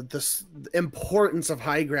the importance of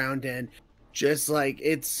high ground, and just like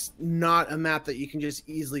it's not a map that you can just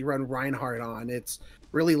easily run Reinhardt on. It's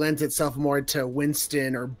really lends itself more to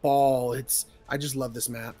Winston or Ball. I just love this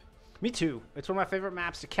map. Me too. It's one of my favorite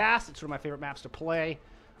maps to cast. It's one of my favorite maps to play.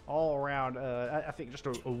 All around, I think just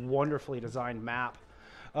a wonderfully designed map,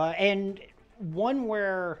 and one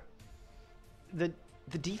where the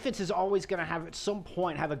defense is always going to have at some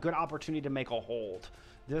point have a good opportunity to make a hold.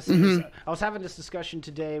 This is, I was having this discussion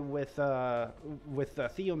today with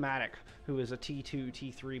Theomatic, who is a T2,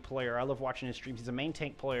 T3 player. I love watching his streams. He's a main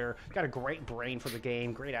tank player, got a great brain for the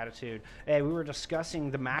game, great attitude. And we were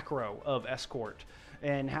discussing the macro of Escort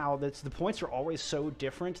and how the points are always so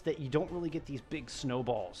different that you don't really get these big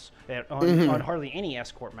snowballs on hardly any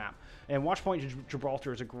Escort map. And Watchpoint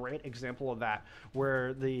Gibraltar is a great example of that,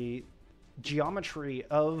 where the geometry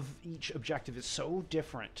of each objective is so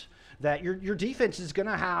different that your defense is going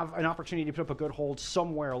to have an opportunity to put up a good hold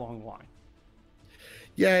somewhere along the line.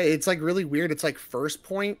 Yeah, it's like really weird. It's like first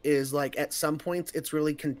point is like at some points it's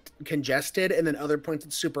really congested, and then other points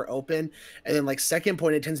it's super open, and then like second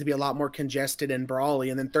point it tends to be a lot more congested and brawly,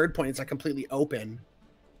 and then third point it's like completely open.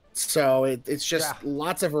 So it's just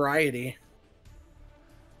lots of variety.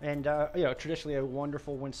 And traditionally a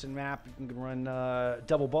wonderful Winston map. You can run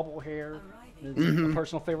double bubble here. It's a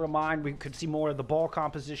personal favorite of mine. We could see more of the ball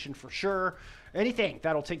composition for sure. Anything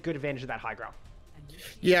that'll take good advantage of that high ground.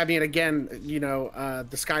 Yeah, I mean, again,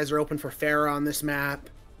 the skies are open for Pharah on this map.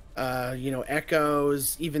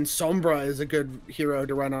 Echoes, even Sombra is a good hero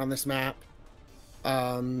to run on this map.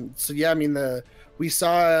 So yeah, I mean, we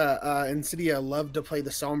saw Incendia love to play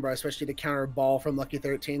the Sombra, especially to counter ball from Lucky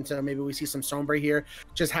 13. So maybe we see some Sombra here.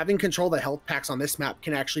 Just having control of the health packs on this map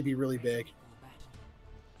can actually be really big.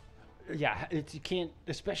 Yeah, you can't,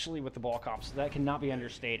 especially with the ball comps. That cannot be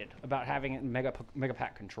understated about having it in mega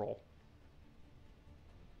pack control.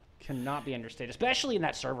 Cannot be understated, especially in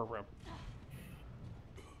that server room.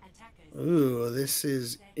 Ooh, this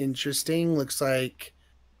is interesting. Looks like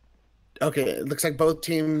both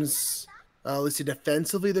teams. Let's see.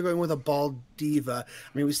 Defensively, they're going with a Ball Diva.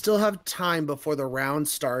 I mean, we still have time before the round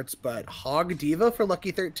starts, but Hog Diva for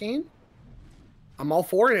Lucky 13. I'm all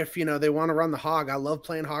for it if they want to run the Hog. I love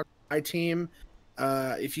playing Hog. My team.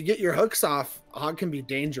 If you get your hooks off, Hog can be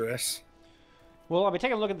dangerous. Well, I'll be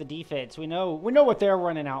taking a look at the defense. We know what they're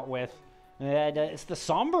running out with. And it's the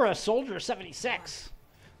Sombra Soldier 76.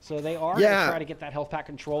 So they are going to try to get that health pack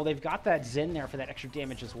control. They've got that Zen there for that extra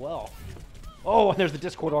damage as well. Oh, and there's the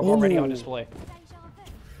Discord Orb already on display.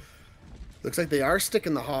 Looks like they are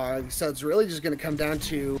sticking the Hog. So it's really just going to come down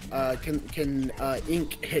to can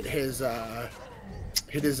Ink hit his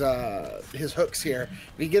hooks here.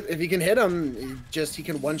 If he can hit them, he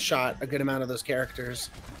can one-shot a good amount of those characters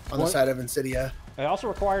on the side of Incendia. It also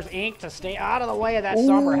requires Ink to stay out of the way of that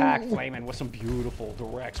Somber Hack Flamin' with some beautiful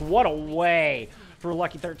directs. What a way for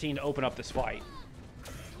Lucky 13 to open up this fight.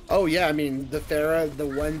 Oh yeah, I mean, the Pharah, the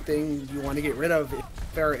one thing you want to get rid of if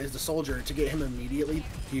Pharah is the soldier, to get him immediately,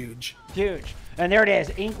 huge. Huge. And there it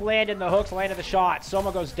is. Ink landed the hooks, landed the shot.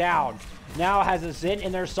 Soma goes down. Now has a Zen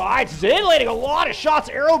in their sides. Zen landing a lot of shots.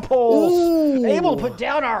 Arrow pulls. Able to put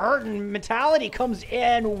down a hurt, and Mentality comes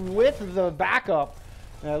in with the backup.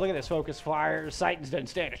 Look at this focus fire. Titans doesn't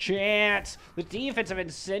stand a chance. The defense of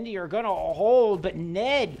Incendia are going to hold, but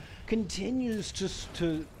Ned continues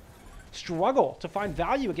to struggle to find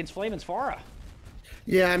value against Flamin's Pharah.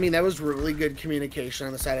 Yeah, I mean, that was really good communication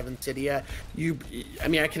on the side of Incendia.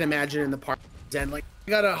 I can imagine in the part Zen, like,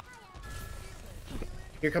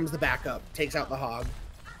 here comes the backup, takes out the Hog.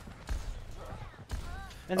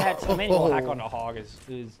 And that's a manual hack on the Hog is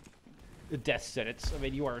a death sentence. I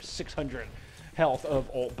mean, you are 600 health of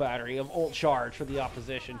ult battery, of ult charge for the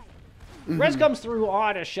opposition. Res comes through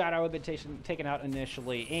on a Shadow, had been taken out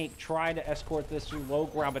initially. Ink tried to escort this through low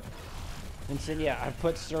ground, but Incendia have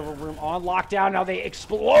put server room on lockdown. Now they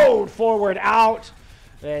explode forward out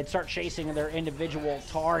and start chasing their individual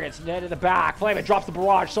targets. Ned in the back. Flamin drops the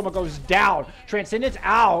barrage. Someone goes down. Transcendence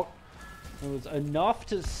out. It was enough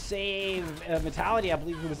to save Mentality. I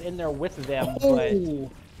believe he was in there with them, but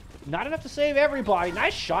not enough to save everybody.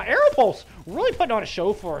 Nice shot. Aeropulse really putting on a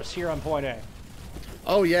show for us here on point A.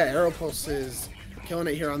 Oh yeah, Aeropulse is killing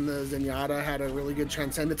it here on the Zenyatta. Had a really good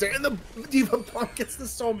Transcendence there. And the Diva Pump gets the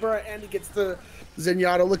Sombra, and he gets the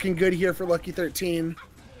Zenyatta. Looking good here for Lucky 13.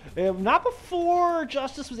 Not before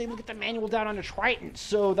Justice was able to get the manual down on the Triton,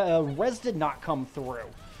 so the res did not come through.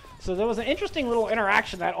 So there was an interesting little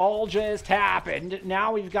interaction that all just happened.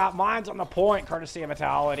 Now we've got mines on the point, courtesy of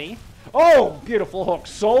Vitality. Oh, beautiful hook.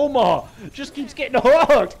 Soma just keeps getting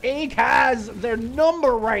hooked. Egg has their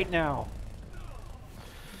number right now.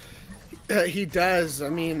 He does. I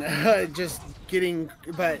mean, just getting,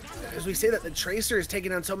 but as we say that the Tracer is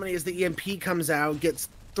taking on so many as the EMP comes out, gets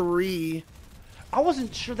 3. I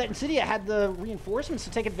wasn't sure that Incendia had the reinforcements to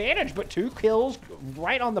take advantage, but 2 kills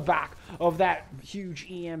right on the back of that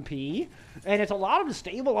huge EMP. And it's allowed him to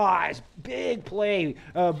stabilize. Big play,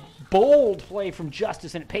 bold play from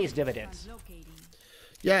Justice, and it pays dividends.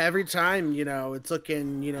 Yeah, every time, you know, it's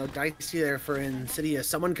looking, you know, dicey there for Insidious.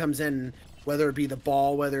 Someone comes in, whether it be the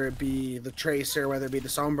ball, whether it be the Tracer, whether it be the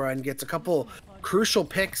Sombra, and gets a couple crucial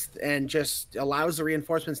picks and just allows the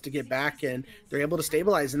reinforcements to get back, and they're able to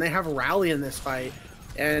stabilize, and they have a rally in this fight.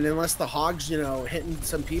 And unless the Hog's, you know, hitting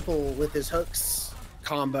some people with his hooks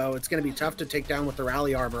combo, it's going to be tough to take down with the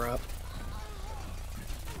rally armor up.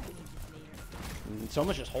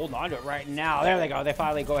 Soma's just holding on to it right now. There they go. They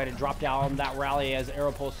finally go ahead and drop down that rally as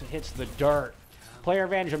Aeropulse hits the dirt. Player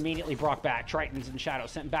advantage immediately brought back. Tritons and Shadow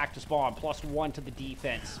sent back to spawn. +1 to the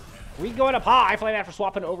defense. Reed going up high. Flame after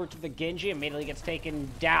swapping over to the Genji. Immediately gets taken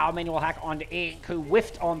down. Manual hack onto Ink, who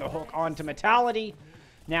whiffed on the hook onto Metality.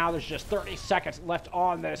 Now there's just 30 seconds left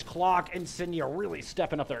on this clock. Incendia really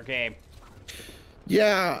stepping up their game.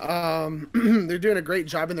 Yeah, they're doing a great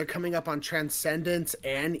job, and they're coming up on Transcendence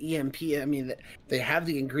and EMP. I mean, they have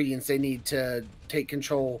the ingredients they need to take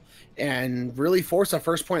control and really force a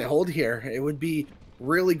first point hold here. It would be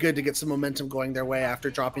really good to get some momentum going their way after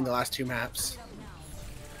dropping the last 2 maps.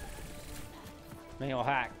 Manual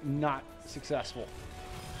hack, not successful.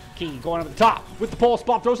 Key going up the top with the pulse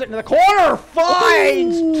bomb, throws it into the corner,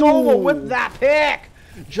 finds Soma with that pick.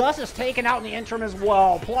 Justice taken out in the interim as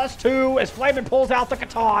well. +2 as Flamin pulls out the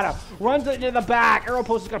katana, runs it into the back.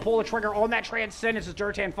 Aeropost is going to pull the trigger on that Transcendence as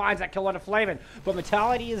Durtan finds that kill onto Flamin. But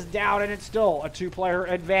Metality is down, and it's still a 2-player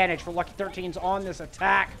advantage for Lucky 13s on this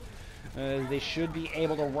attack. They should be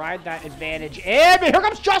able to ride that advantage. And here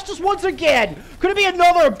comes Justice once again. Could it be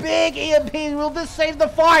another big EMP? Will this save the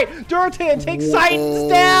fight? Durtan takes Titans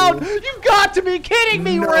down. You've got to be kidding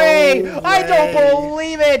me, Ray. I don't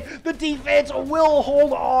believe it. The defense will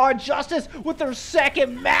hold on. Justice with their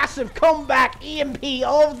second massive comeback EMP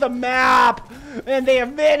of the map. And they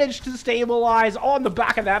have managed to stabilize on the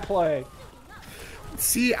back of that play.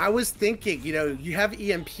 See, I was thinking, you know, you have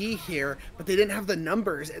EMP here, but they didn't have the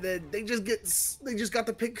numbers, and then they just got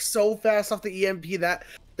the pick so fast off the EMP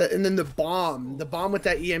and then the bomb with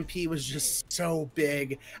that EMP was just so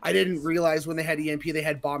big. I didn't realize when they had EMP they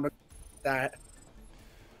had bomb that.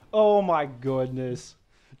 Oh my goodness!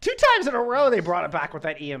 2 times in a row they brought it back with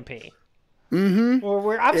that EMP. Mm-hmm.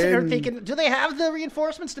 I'm sitting there thinking, do they have the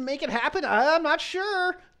reinforcements to make it happen? I'm not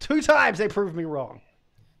sure. 2 times they proved me wrong.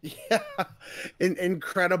 Yeah,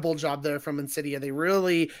 incredible job there from Incendia. They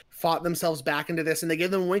really fought themselves back into this, and they gave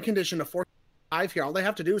them a win condition to 4-5 here. All they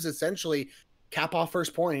have to do is essentially cap off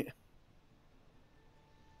first point.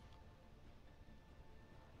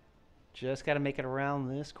 Just got to make it around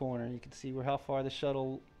this corner. You can see how far the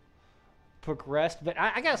shuttle progressed. But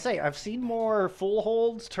I got to say, I've seen more full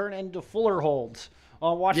holds turn into fuller holds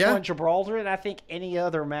on Watch Point Gibraltar than I think any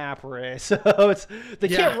other map race. So they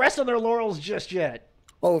can't rest on their laurels just yet.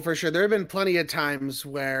 Oh, for sure. There have been plenty of times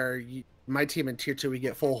where my team in Tier 2, we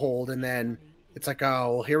get full hold, and then it's like,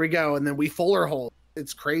 oh, here we go, and then we fuller hold.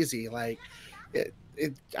 It's crazy. Like,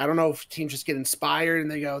 I don't know if teams just get inspired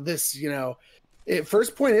and they go, this, you know,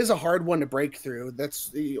 first point is a hard one to break through.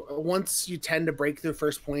 Once you tend to break through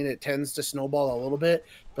first point, it tends to snowball a little bit,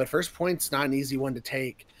 but first point's not an easy one to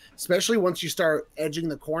take, especially once you start edging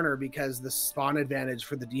the corner because the spawn advantage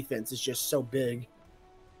for the defense is just so big.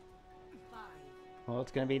 Well,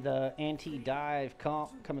 it's going to be the anti-dive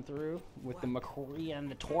comp coming through with the McCree and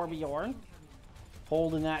the Torbjorn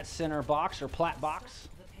holding that center box or plat box.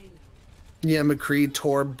 Yeah, McCree,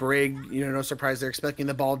 Torb, Brig, you know, no surprise they're expecting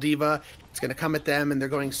the Ball Diva. It's going to come at them, and they're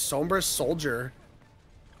going Sombra Soldier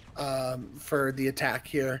for the attack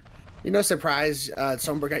here. No surprise,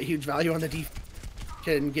 Sombra got huge value on the defense,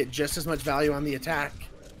 can get just as much value on the attack.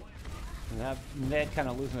 And that Ned kind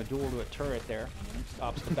of losing a duel to a turret there.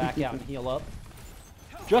 Stops to back out and heal up.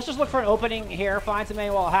 Justice look for an opening here, finds a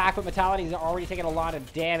manual hack, but Metality's already taking a lot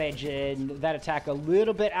of damage, and that attack a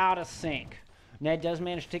little bit out of sync. Ned does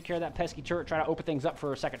manage to take care of that pesky turret, trying to open things up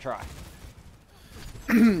for a second try.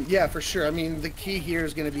 Yeah, for sure. I mean, the key here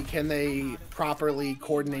is going to be, can they properly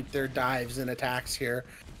coordinate their dives and attacks here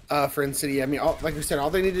for Incendia? I mean, like we said,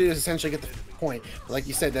 all they need to do is essentially get the point. But like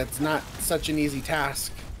you said, that's not such an easy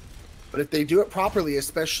task. But if they do it properly,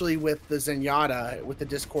 especially with the Zenyatta, with the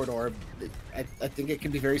Discord Orb, I think it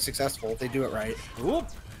can be very successful if they do it right. Oop.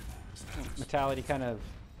 Mentality kind of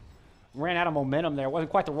ran out of momentum there.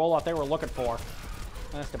 Wasn't quite the rollout they were looking for.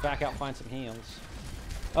 Has to back out, find some heals.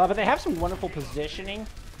 But they have some wonderful positioning.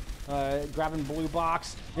 Grabbing blue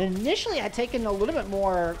box. Initially, I'd taken a little bit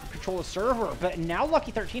more control of server, but now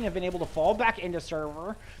Lucky 13 have been able to fall back into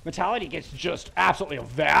server. Mentality gets just absolutely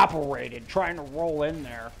evaporated trying to roll in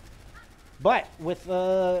there. But with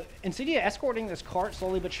Incendia escorting this cart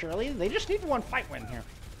slowly but surely, they just need one fight win here.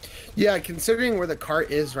 Yeah, considering where the cart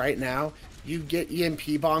is right now, you get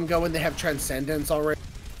EMP bomb going. They have Transcendence already.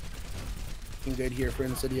 Good here for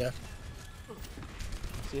Incendia.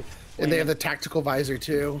 And they have the tactical visor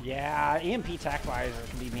too. Yeah, EMP tac visor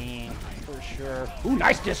can be mean for sure. Ooh,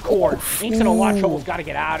 nice Discord. Ink's in a lot of trouble. Got to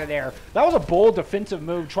get out of there. That was a bold defensive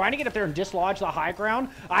move, trying to get up there and dislodge the high ground.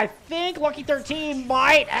 I think Lucky 13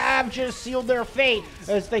 might have just sealed their fate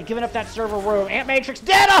as they've given up that server room. Ant Matrix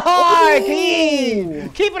Deadeye!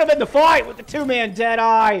 Keeping him in the fight with the two-man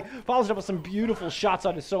Deadeye. Follows it up with some beautiful shots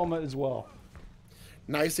on Soma as well.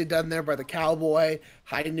 Nicely done there by the Cowboy.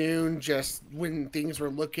 High Noon, just when things were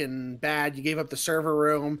looking bad, you gave up the server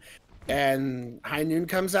room, and High Noon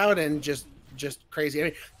comes out and just crazy. I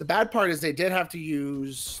mean, the bad part is they did have to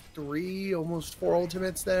use 3, almost 4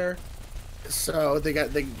 ultimates there. So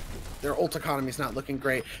their ult economy is not looking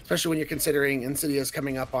great, especially when you're considering Insidia's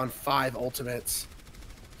coming up on 5 ultimates.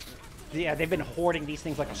 Yeah, they've been hoarding these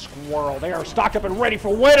things like a squirrel. They are stocked up and ready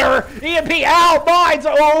for winter. EMP out, mine's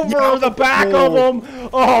over the back of them.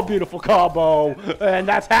 Oh, beautiful combo. And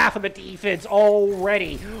that's half of the defense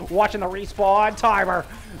already. Watching the respawn timer.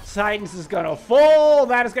 Titans is going to fall.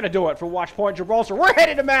 That is going to do it for Watchpoint Gibraltar. We're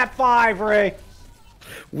headed to map 5, Ray.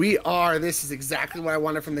 We are. This is exactly what I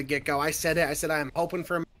wanted from the get-go. I said it. I said I am hoping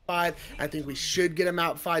for a map 5. I think we should get a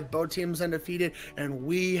map 5. Both teams undefeated, and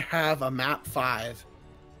we have a map 5.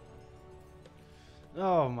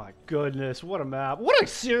 Oh my goodness, what a map. What a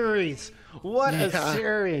series. What a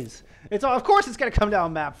series. It's of course it's going to come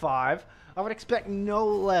down map 5. I would expect no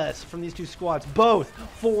less from these two squads. Both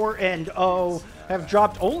 4-0 have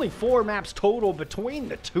dropped only 4 maps total between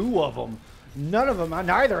the two of them.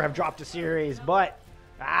 Neither have dropped a series, but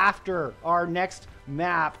after our next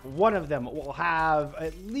map, one of them will have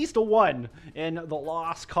at least a 1 in the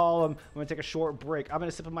loss column. I'm going to take a short break. I'm going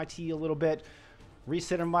to sip on my tea a little bit.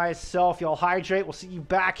 Resetting myself. Y'all hydrate. We'll see you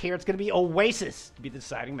back here. It's going to be Oasis to be the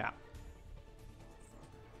deciding map.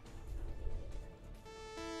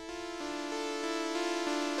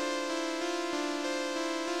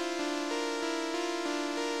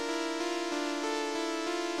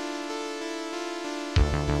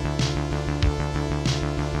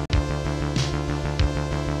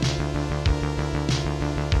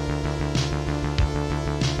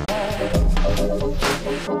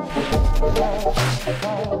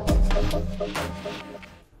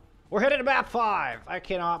 We're headed to map 5. I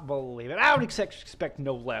cannot believe it. I would expect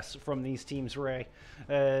no less from these teams, Ray.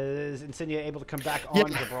 Is Incendia able to come back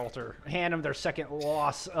on Gibraltar? Hand them their second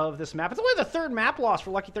loss of this map. It's only the 3rd map loss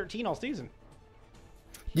for Lucky 13 all season.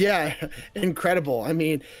 Yeah, incredible. I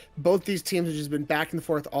mean, both these teams have just been back and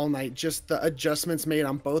forth all night. Just the adjustments made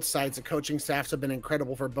on both sides. The coaching staffs have been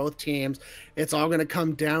incredible for both teams. It's all going to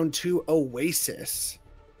come down to Oasis.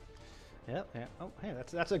 Yep. Yeah. Oh, hey,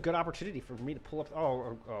 that's a good opportunity for me to pull up.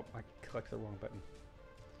 Oh, I clicked the wrong button.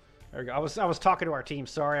 There we go. I was talking to our team.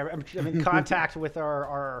 Sorry, I'm in contact with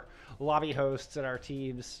our lobby hosts and our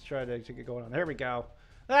teams trying to get going on. There we go.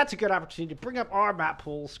 That's a good opportunity to bring up our map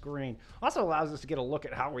pool screen. Also allows us to get a look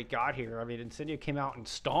at how we got here. I mean, Incendia came out and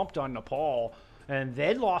stomped on Nepal, and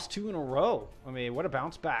they lost 2 in a row. I mean, what a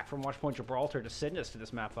bounce back from Watchpoint Gibraltar to send us to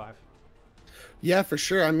this map 5. Yeah, for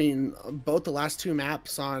sure. I mean, both the last 2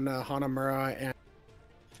 maps on Hanamura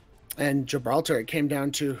and Gibraltar, it came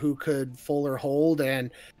down to who could full or hold, and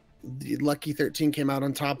the Lucky 13 came out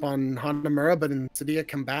on top on Hanamura, but Incendia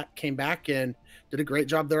came back and did a great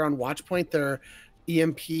job there on Watchpoint. Their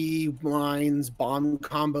EMP lines, bomb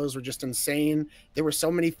combos were just insane. There were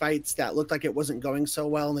so many fights that looked like it wasn't going so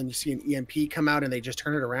well, and then you see an EMP come out and they just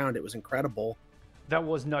turn it around. It was incredible. That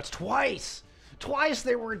was nuts. Twice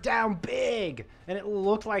they were down big, and it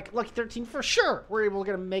looked like Lucky 13 for sure were able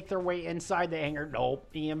to make their way inside the hangar. Nope,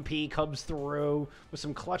 EMP comes through with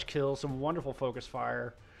some clutch kills, some wonderful focus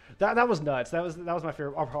fire. That was nuts. That was my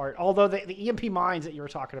favorite part. Although the EMP mines that you were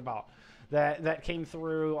talking about, that came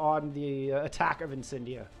through on the attack of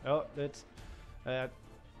Incendia. Oh, that's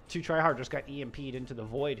 2 tryhard just got EMP'd into the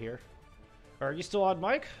void here. Are you still on,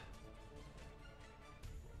 Mike?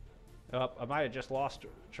 Oh, I might have just lost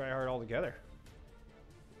tryhard altogether.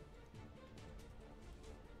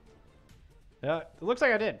 Yeah, it looks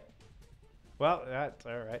like I did. Well, that's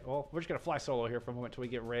all right. Well, we're just gonna fly solo here for a moment until we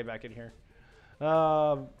get Ray back in here.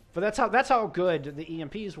 But that's how good the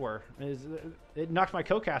EMPs were. It knocked my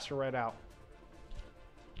co-caster right out.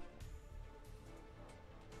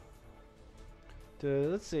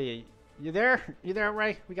 Let's see. You there? You there,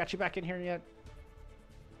 Ray? We got you back in here yet?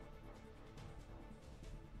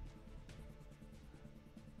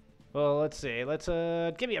 Well, let's see. Let's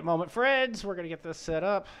give me a moment, friends. We're gonna get this set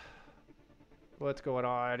up. What's going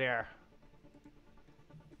on here?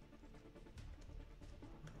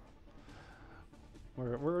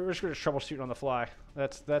 We're just gonna troubleshoot on the fly.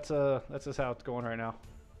 That's just how it's going right now.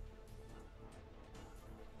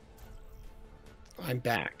 I'm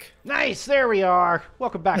back. Nice, there we are.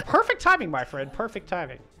 Welcome back. Perfect timing, my friend. Perfect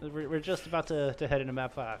timing. We're just about to head into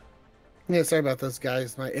map 5. Yeah, sorry about those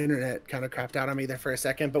guys. My internet kind of crapped out on me there for a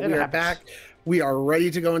second, but It we are happens. back. We are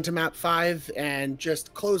ready to go into map 5 and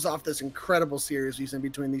just close off this incredible series we've seen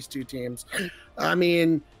between these two teams. I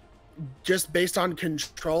mean, just based on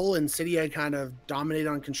control, Incendia kind of dominated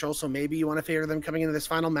on control, so maybe you want to favor them coming into this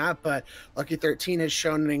final map, but Lucky 13 has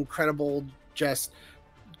shown an incredible, just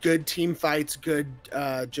good team fights, good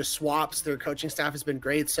just swaps. Their coaching staff has been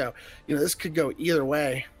great, so this could go either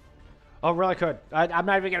way. Oh, really could. I'm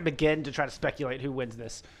not even gonna begin to try to speculate who wins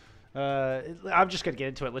this. I'm just gonna get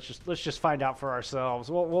into it. Let's just find out for ourselves.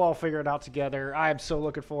 We'll all figure it out together. I am so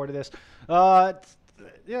looking forward to this.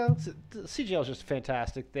 CGL is just a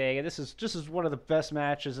fantastic thing, and this is one of the best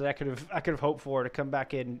matches that I could have hoped for to come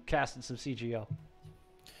back in casting some CGL.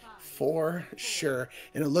 For sure.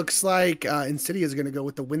 And it looks like Incendia is going to go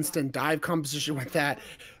with the Winston dive composition with that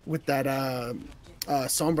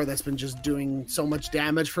Sombra that's been just doing so much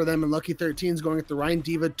damage for them. And Lucky 13 is going with the Ryan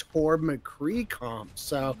Diva Torb McCree comp.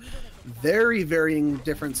 So very varying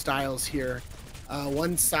different styles here.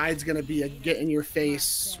 One side's going to be a get in your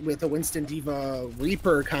face with a Winston Diva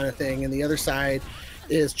Reaper kind of thing. And the other side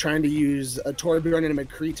is trying to use a Torbjorn and a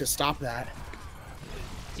McCree to stop that.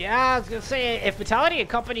 Yeah, I was going to say, if Vitality and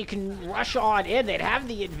company can rush on in, they'd have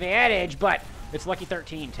the advantage, but it's Lucky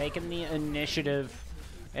 13 taking the initiative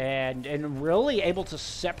and really able to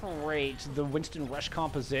separate the Winston Rush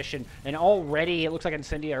composition, and already it looks like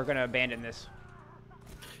Incendia are going to abandon this.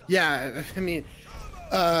 Yeah, I mean,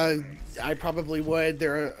 I probably would.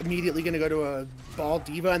 They're immediately going to go to a Ball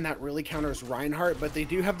Diva, and that really counters Reinhardt, but they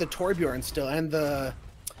do have the Torbjorn still and the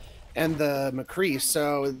McCree,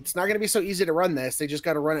 so it's not going to be so easy to run this. They just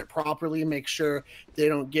got to run it properly, make sure they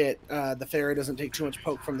don't get the Pharah doesn't take too much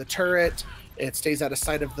poke from the turret. It stays out of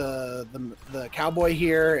sight of the Cowboy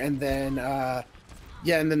here, and then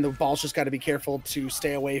and then the Ball's just got to be careful to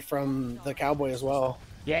stay away from the Cowboy as well.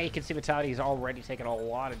 Yeah, you can see Vitality's already taken a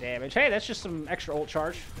lot of damage. Hey, that's just some extra ult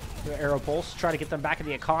charge for the Arrow Pulse, try to get them back in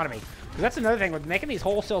the economy. Because that's another thing, with making these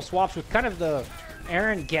wholesale swaps with kind of the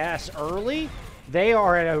Aaron guess early, they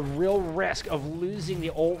are at a real risk of losing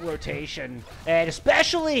the ult rotation. And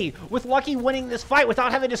especially with Lucky winning this fight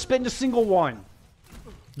without having to spend a single one.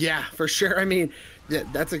 Yeah, for sure. I mean,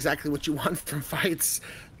 that's exactly what you want from fights.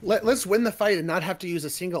 Let's win the fight and not have to use a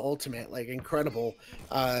single ultimate. Like, incredible.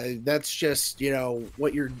 That's just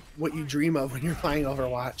what you dream of when you're playing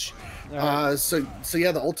Overwatch. So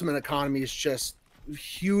yeah, the ultimate economy is just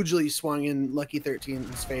hugely swung in Lucky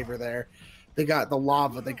 13's favor there. They got the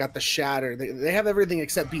lava, they got the shatter, they have everything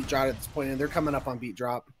except beat drop at this point, and they're coming up on beat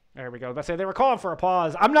drop. There we go. Let's say they were calling for a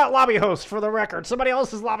pause. I'm not lobby host, for the record. Somebody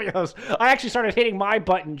else is lobby host. I actually started hitting my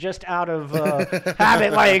button just out of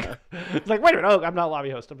habit. Like, wait a minute. Oh, I'm not lobby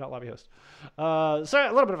host. I'm not lobby host. So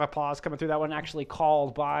a little bit of a pause coming through that one. Actually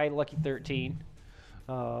called by Lucky 13.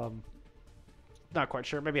 Not quite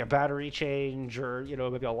sure. Maybe a battery change, or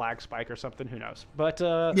maybe a lag spike or something. Who knows? But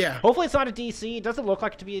yeah, hopefully it's not a DC. It doesn't look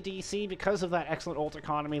like it to be a DC because of that excellent ult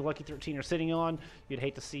economy Lucky 13 are sitting on. You'd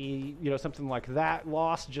hate to see something like that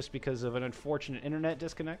lost just because of an unfortunate internet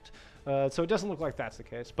disconnect. So it doesn't look like that's the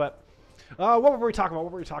case. But what were we talking about?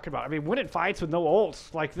 What were we talking about? I mean, winning fights with no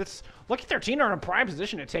ults like this. Lucky 13 are in a prime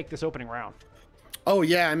position to take this opening round. Oh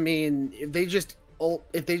yeah, I mean, if they just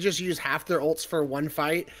use half their ults for one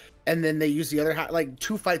fight, and then they use the other half, like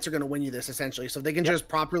 2 fights are going to win you this essentially. So if they can just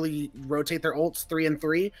properly rotate their ults 3 and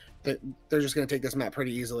 3, they're just going to take this map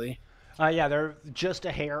pretty easily. Yeah, they're just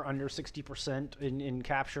a hair under 60% in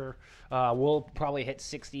capture. We'll probably hit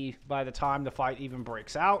 60 by the time the fight even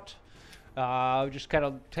breaks out. Just kind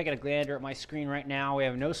of taking a gander at my screen right now. We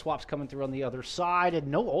have no swaps coming through on the other side, and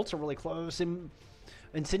no ults are really close. And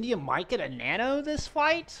Incendia might get a nano this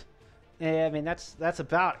fight. I mean, that's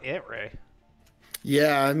about it, Ray.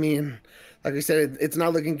 Yeah, I mean, like I said, it's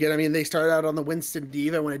not looking good. I mean, they started out on the Winston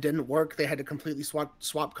Diva. When it didn't work, they had to completely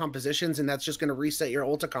swap compositions, and that's just going to reset your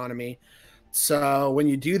ult economy. So when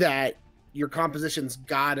you do that, your composition's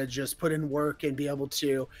gotta just put in work and be able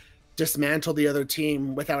to dismantle the other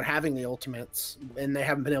team without having the ultimates, and they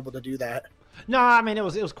haven't been able to do that. No, I mean, it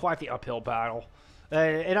was quite the uphill battle.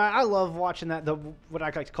 And I love watching that, what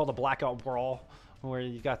I like to call the blackout brawl, where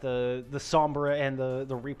you got the Sombra and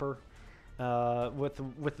the Reaper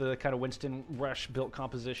with the kind of Winston Rush built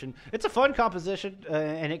composition. It's a fun composition,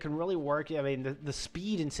 and it can really work. I mean, the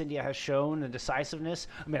speed Incendia has shown, the decisiveness.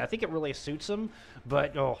 I mean, I think it really suits them.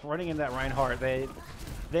 But running in that Reinhardt,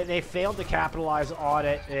 they failed to capitalize on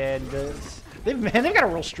it, and they've got a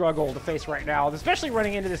real struggle to face right now, especially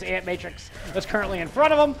running into this Ant Matrix that's currently in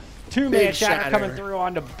front of them. Two-man shatter coming through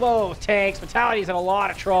onto both tanks. Vitality's in a lot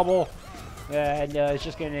of trouble. And it's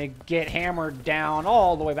just going to get hammered down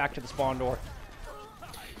all the way back to the spawn door.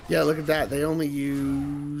 Yeah, look at that. They only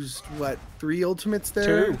used, what, 3 ultimates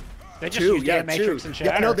there? 2. They just used Ant Matrix and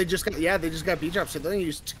Shatter. Yeah, no, they just got beat drops, so they only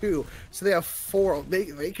used 2. So they have 4.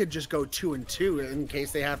 They could just go 2 and 2 in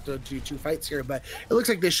case they have to do 2 fights here, but it looks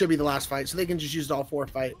like this should be the last fight, so they can just use all 4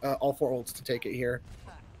 ults to take it here.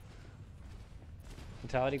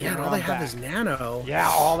 Mentality yeah, all they have is Nano. Yeah,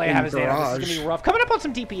 all they have is Nano. This is going to be rough. Coming up on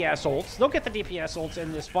some DPS ults. They'll get the DPS ults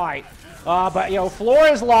in this fight. But, floor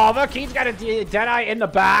is lava. Keen's got a Deadeye in the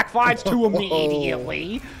back. Finds 2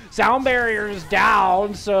 immediately. Sound barrier is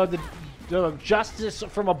down, so the Justice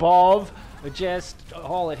from above,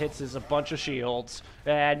 all it hits is a bunch of shields.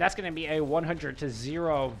 And that's going to be a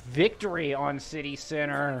 100-0 victory on City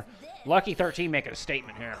Center. Lucky 13 making a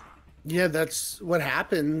statement here. Yeah, that's what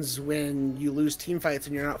happens when you lose team fights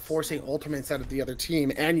and you're not forcing ultimates out of the other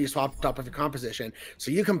team and you swapped up with your composition. So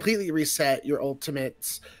you completely reset your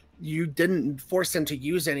ultimates. You didn't force them to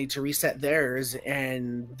use any to reset theirs.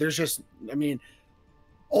 And there's just, I mean,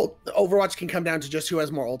 Overwatch can come down to just who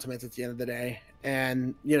has more ultimates at the end of the day.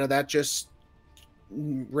 And, that just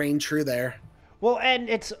reigned true there. Well, and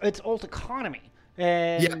it's ult economy.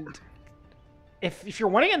 And yeah. if you're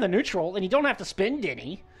winning in the neutral and you don't have to spend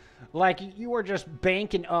any, like, you are just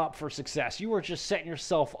banking up for success. You are just setting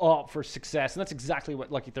yourself up for success. And that's exactly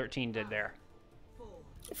what Lucky 13 did there.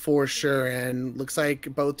 For sure. And looks like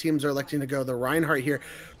both teams are electing to go the Reinhardt here.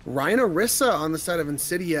 Ryan Orisa on the side of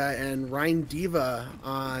Incendia and Ryan Diva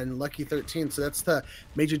on Lucky 13. So that's the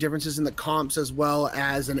major differences in the comps, as well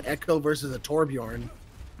as an Echo versus a Torbjorn.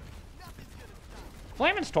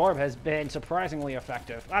 Flamin's Torb has been surprisingly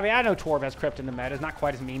effective. I mean, I know Torb has crept in the meta. It's not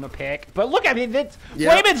quite as meme a pick. But look, I mean,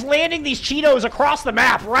 Flamin's landing these Cheetos across the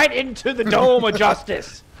map right into the dome of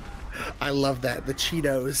Justice. I love that. The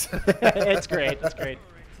Cheetos. It's great. It's great.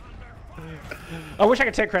 I wish I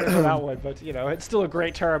could take credit for that one, but, it's still a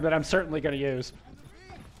great term that I'm certainly going to use.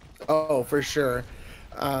 Oh, for sure.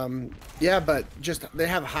 Yeah, but just they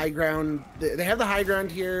have high ground. They have the high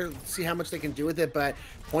ground here. Let's see how much they can do with it. But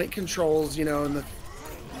point controls,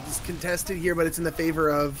 it's contested here, but it's in the favor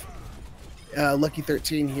of Lucky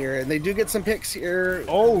 13 here, and they do get some picks here.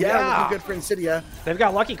 Oh yeah, looking good for Incendia. They've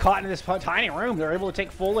got Lucky caught in this tiny room. They're able to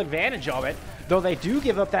take full advantage of it, though they do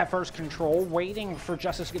give up that first control, waiting for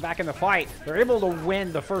Justice to get back in the fight. They're able to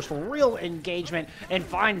win the first real engagement and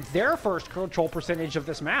find their first control percentage of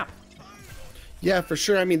this map. Yeah, for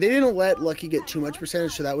sure. I mean, they didn't let Lucky get too much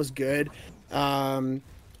percentage, so that was good.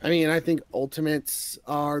 I mean, I think ultimates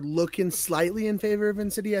are looking slightly in favor of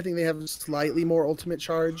Incendia. I think they have slightly more ultimate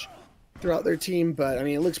charge throughout their team, but I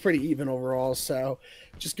mean, it looks pretty even overall. So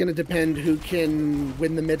just going to depend who can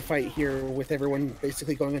win the mid fight here, with everyone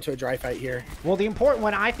basically going into a dry fight here. Well, the important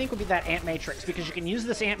one, I think, would be that Ant Matrix, because you can use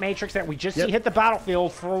this Ant Matrix that we just see hit the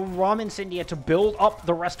battlefield from Incendia to build up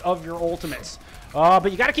the rest of your ultimates.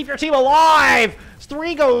 But you got to keep your team alive.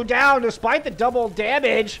 3 go down despite the double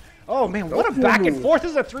damage. Oh, man, what a back and forth.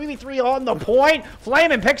 This is a 3v3 on the point.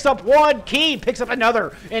 Flamin picks up one. Key picks up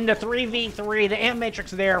another in the 3v3. The Ant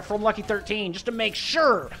Matrix there from Lucky 13 just to make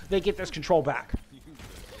sure they get this control back.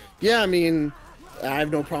 Yeah, I mean, I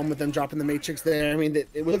have no problem with them dropping the Matrix there. I mean, it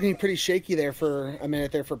was looking pretty shaky there for a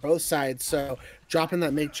minute there for both sides. So dropping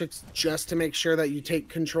that Matrix just to make sure that you take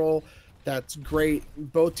control, that's great.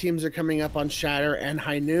 Both teams are coming up on Shatter and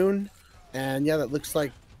High Noon. And yeah, that looks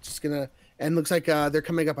like just going to... And looks like they're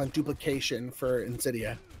coming up on duplication for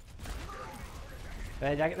Incendia.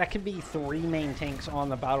 That could be 3 main tanks on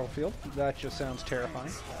the battlefield. That just sounds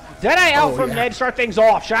terrifying. Deadeye out from Ned, start things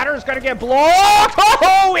off. Shatter's going to get blocked.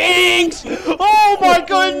 Oh, Inks! Oh, my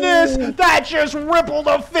goodness! That just rippled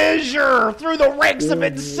a fissure through the ranks of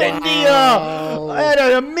Incendia. Wow. And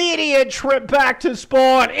an immediate trip back to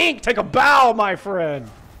spawn. Ink, take a bow, my friend.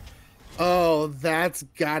 Oh, that's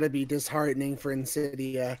got to be disheartening for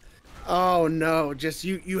Incendia. Oh no, just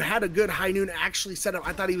you had a good high noon actually set up.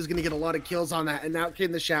 I thought he was gonna get a lot of kills on that, and out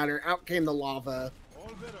came the shatter, out came the lava.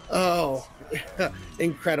 Oh,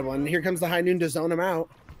 incredible. And here comes the high noon to zone him out.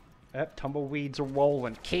 Yep, tumbleweeds are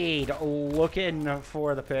rolling. Cade looking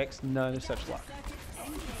for the picks. No such luck.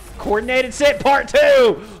 Coordinated sit part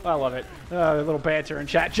 2. I love it. A little banter in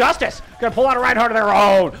chat. Justice gonna pull out a Reinhardt of their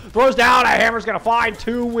own. Throws down. A Hammer's gonna find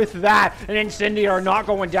 2 with that. And Incendia are not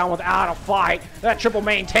going down without a fight. That triple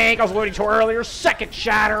main tank I was alluding to earlier. Second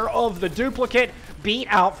shatter of the duplicate. Beat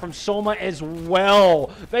out from Soma as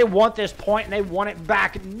well. They want this point and they want it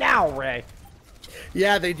back now, Ray.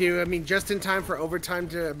 Yeah, they do. I mean, just in time for overtime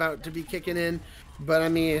about to be kicking in. But I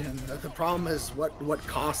mean, the problem is what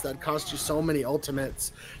cost. That cost you so many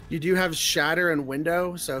ultimates. You do have Shatter and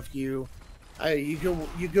Window, so if you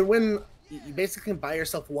can win. You basically can buy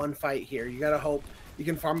yourself one fight here. You gotta hope you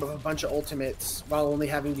can farm up a bunch of ultimates while only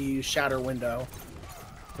having to use Shatter Window.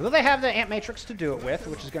 Although they have the Ant Matrix to do it with,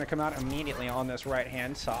 which is going to come out immediately on this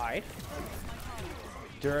right-hand side.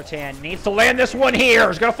 Duratan needs to land this one here.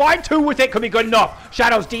 He's going to find 2 with it. Could be good enough.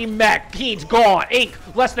 Shadow's D-Mech. Pete's gone. Ink,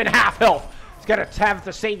 less than half health. He's got to have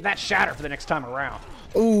to save that shatter for the next time around.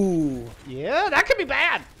 Ooh. Yeah, that could be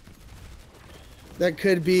bad. That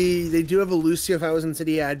could be. They do have a Lucio. If I was in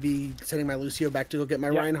City, I'd be sending my Lucio back to go get my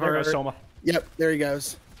Reinhardt. There goes Soma. Yep, there he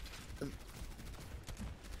goes.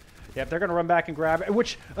 Yep, they're going to run back and grab it,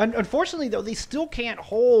 which, unfortunately, though, they still can't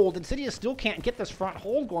hold. Incendia still can't get this front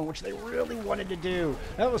hold going, which they really wanted to do.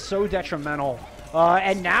 That was so detrimental.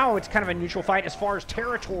 And now it's kind of a neutral fight as far as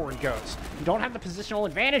territory goes. You don't have the positional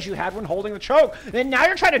advantage you had when holding the choke. And now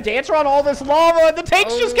you're trying to dance around all this lava, and the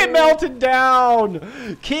tanks just get melted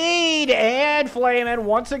down. Keed and Flamin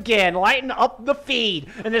once again lighten up the feed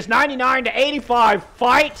in this 99 to 85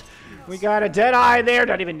 fight. We got a dead eye there.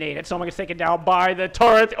 Don't even need it. Someone gets taken down by the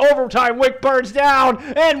turret. Overtime, Wick burns down.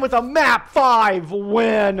 And with a map 5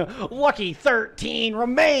 win, Lucky 13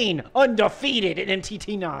 remain undefeated in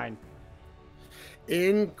MTT 9.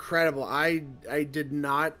 Incredible. I did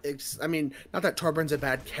not, I mean, not that Torbjorn's a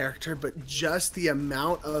bad character, but just the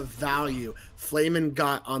amount of value Flamin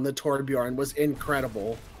got on the Torbjorn was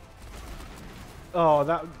incredible. Oh,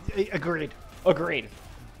 that, agreed. Agreed.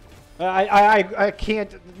 I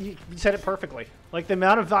can't, you said it perfectly. Like the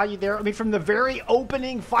amount of value there, I mean, from the very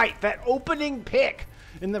opening fight, that opening pick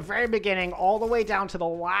in the very beginning, all the way down to the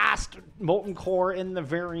last Molten Core in the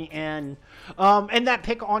very end, and that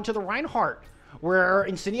pick onto the Reinhardt, where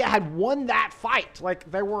Incendia had won that fight. Like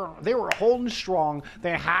they were holding strong.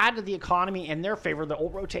 They had the economy in their favor. The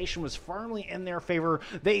ult rotation was firmly in their favor.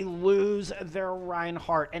 They lose their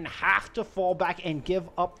Reinhardt and have to fall back and give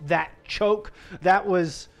up that choke. That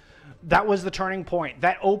was the turning point.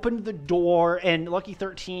 That opened the door, and Lucky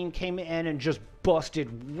 13 came in and just busted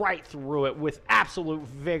right through it with absolute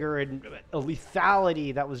vigor and a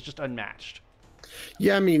lethality that was just unmatched.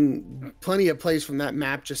 Yeah, I mean, plenty of plays from that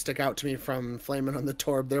map just stick out to me from Flamin' on the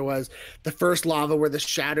Torb. There was the first lava where the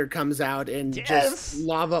shatter comes out and just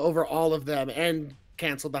lava over all of them and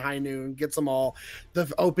canceled the high noon, gets them all.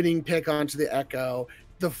 The opening pick onto the Echo.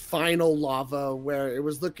 The final lava where it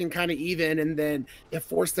was looking kind of even, and then it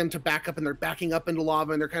forced them to back up, and they're backing up into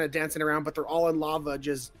lava, and they're kind of dancing around, but they're all in lava,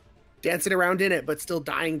 just dancing around in it, but still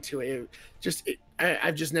dying to it.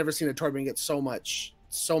 I've just never seen a Torbjorn get so much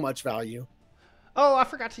value. Oh, I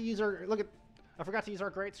forgot to use our I forgot to use our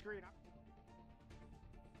great screen.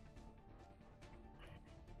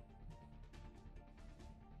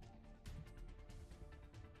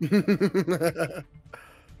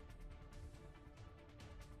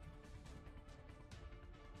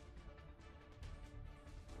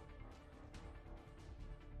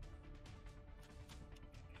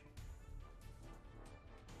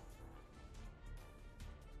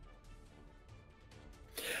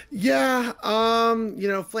 Yeah, you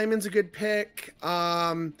know, Flamin's a good pick.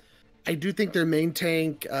 I do think their main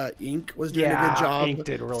tank, Ink, was doing a good job. Ink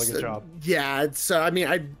did a really good job. Yeah, so I mean,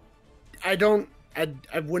 I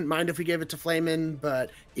wouldn't mind if we gave it to Flamin,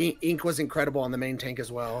 but Ink was incredible on the main tank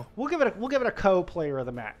as well. We'll give it a co-player of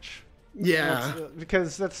the match. Yeah,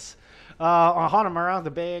 because that's on Hanamura,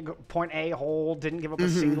 the big point A hole didn't give up a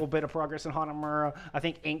single bit of progress in Hanamura. I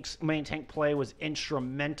think Ink's main tank play was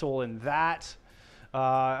instrumental in that.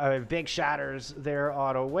 Big shatters there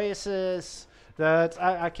on Oasis.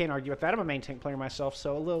 I can't argue with that. I'm a main tank player myself,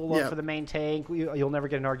 so a little love for the main tank. You'll never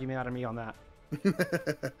get an argument out of me on that.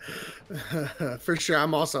 For sure,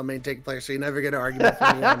 I'm also a main tank player, so you never get an argument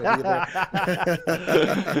from me on it either.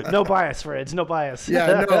 No bias, Freds. No bias.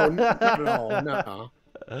 Yeah, no, not at all. No.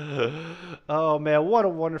 Oh man, what a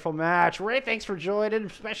wonderful match. Ray, thanks for joining,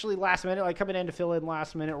 especially last minute, like coming in to fill in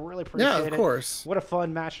last minute. Really appreciate it. Yeah, of course. What a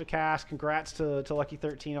fun match to cast. Congrats to Lucky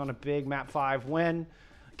 13 on a big Map 5 win.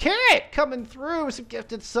 Kit coming through with some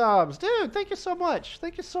gifted subs. Dude, thank you so much.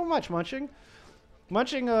 Thank you so much, Munching.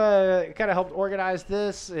 Munching kind of helped organize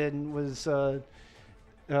this and was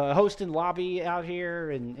hosting lobby out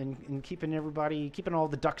here and keeping all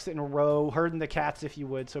the ducks in a row, herding the cats, if you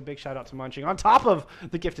would. So big shout out to Munching on top of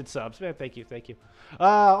the gifted subs. Man, thank you.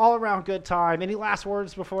 All around good time. Any last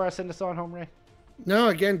words before I send us on home, Ray? No,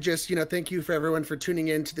 again, just, thank you for everyone for tuning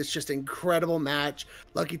in to this just incredible match.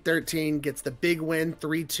 Lucky 13 gets the big win,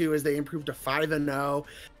 3-2, as they improve to 5-0.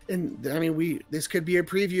 And I mean, this could be a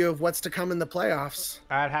preview of what's to come in the playoffs.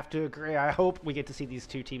 I'd have to agree. I hope we get to see these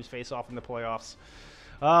two teams face off in the playoffs.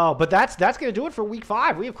 Oh, but that's going to do it for week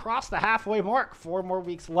 5. We have crossed the halfway mark. 4 more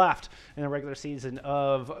weeks left in the regular season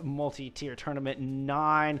of multi-tier tournament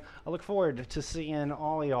 9. I look forward to seeing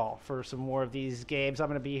all y'all for some more of these games. I'm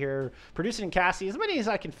going to be here producing and casting as many as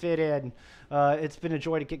I can fit in. It's been a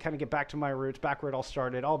joy to get back to my roots, back where it all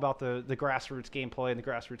started, all about the grassroots gameplay and the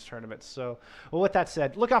grassroots tournaments. So, well, with that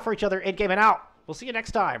said, look out for each other in game and out. We'll see you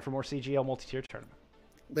next time for more CGL multi-tier tournament.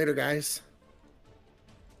 Later, guys.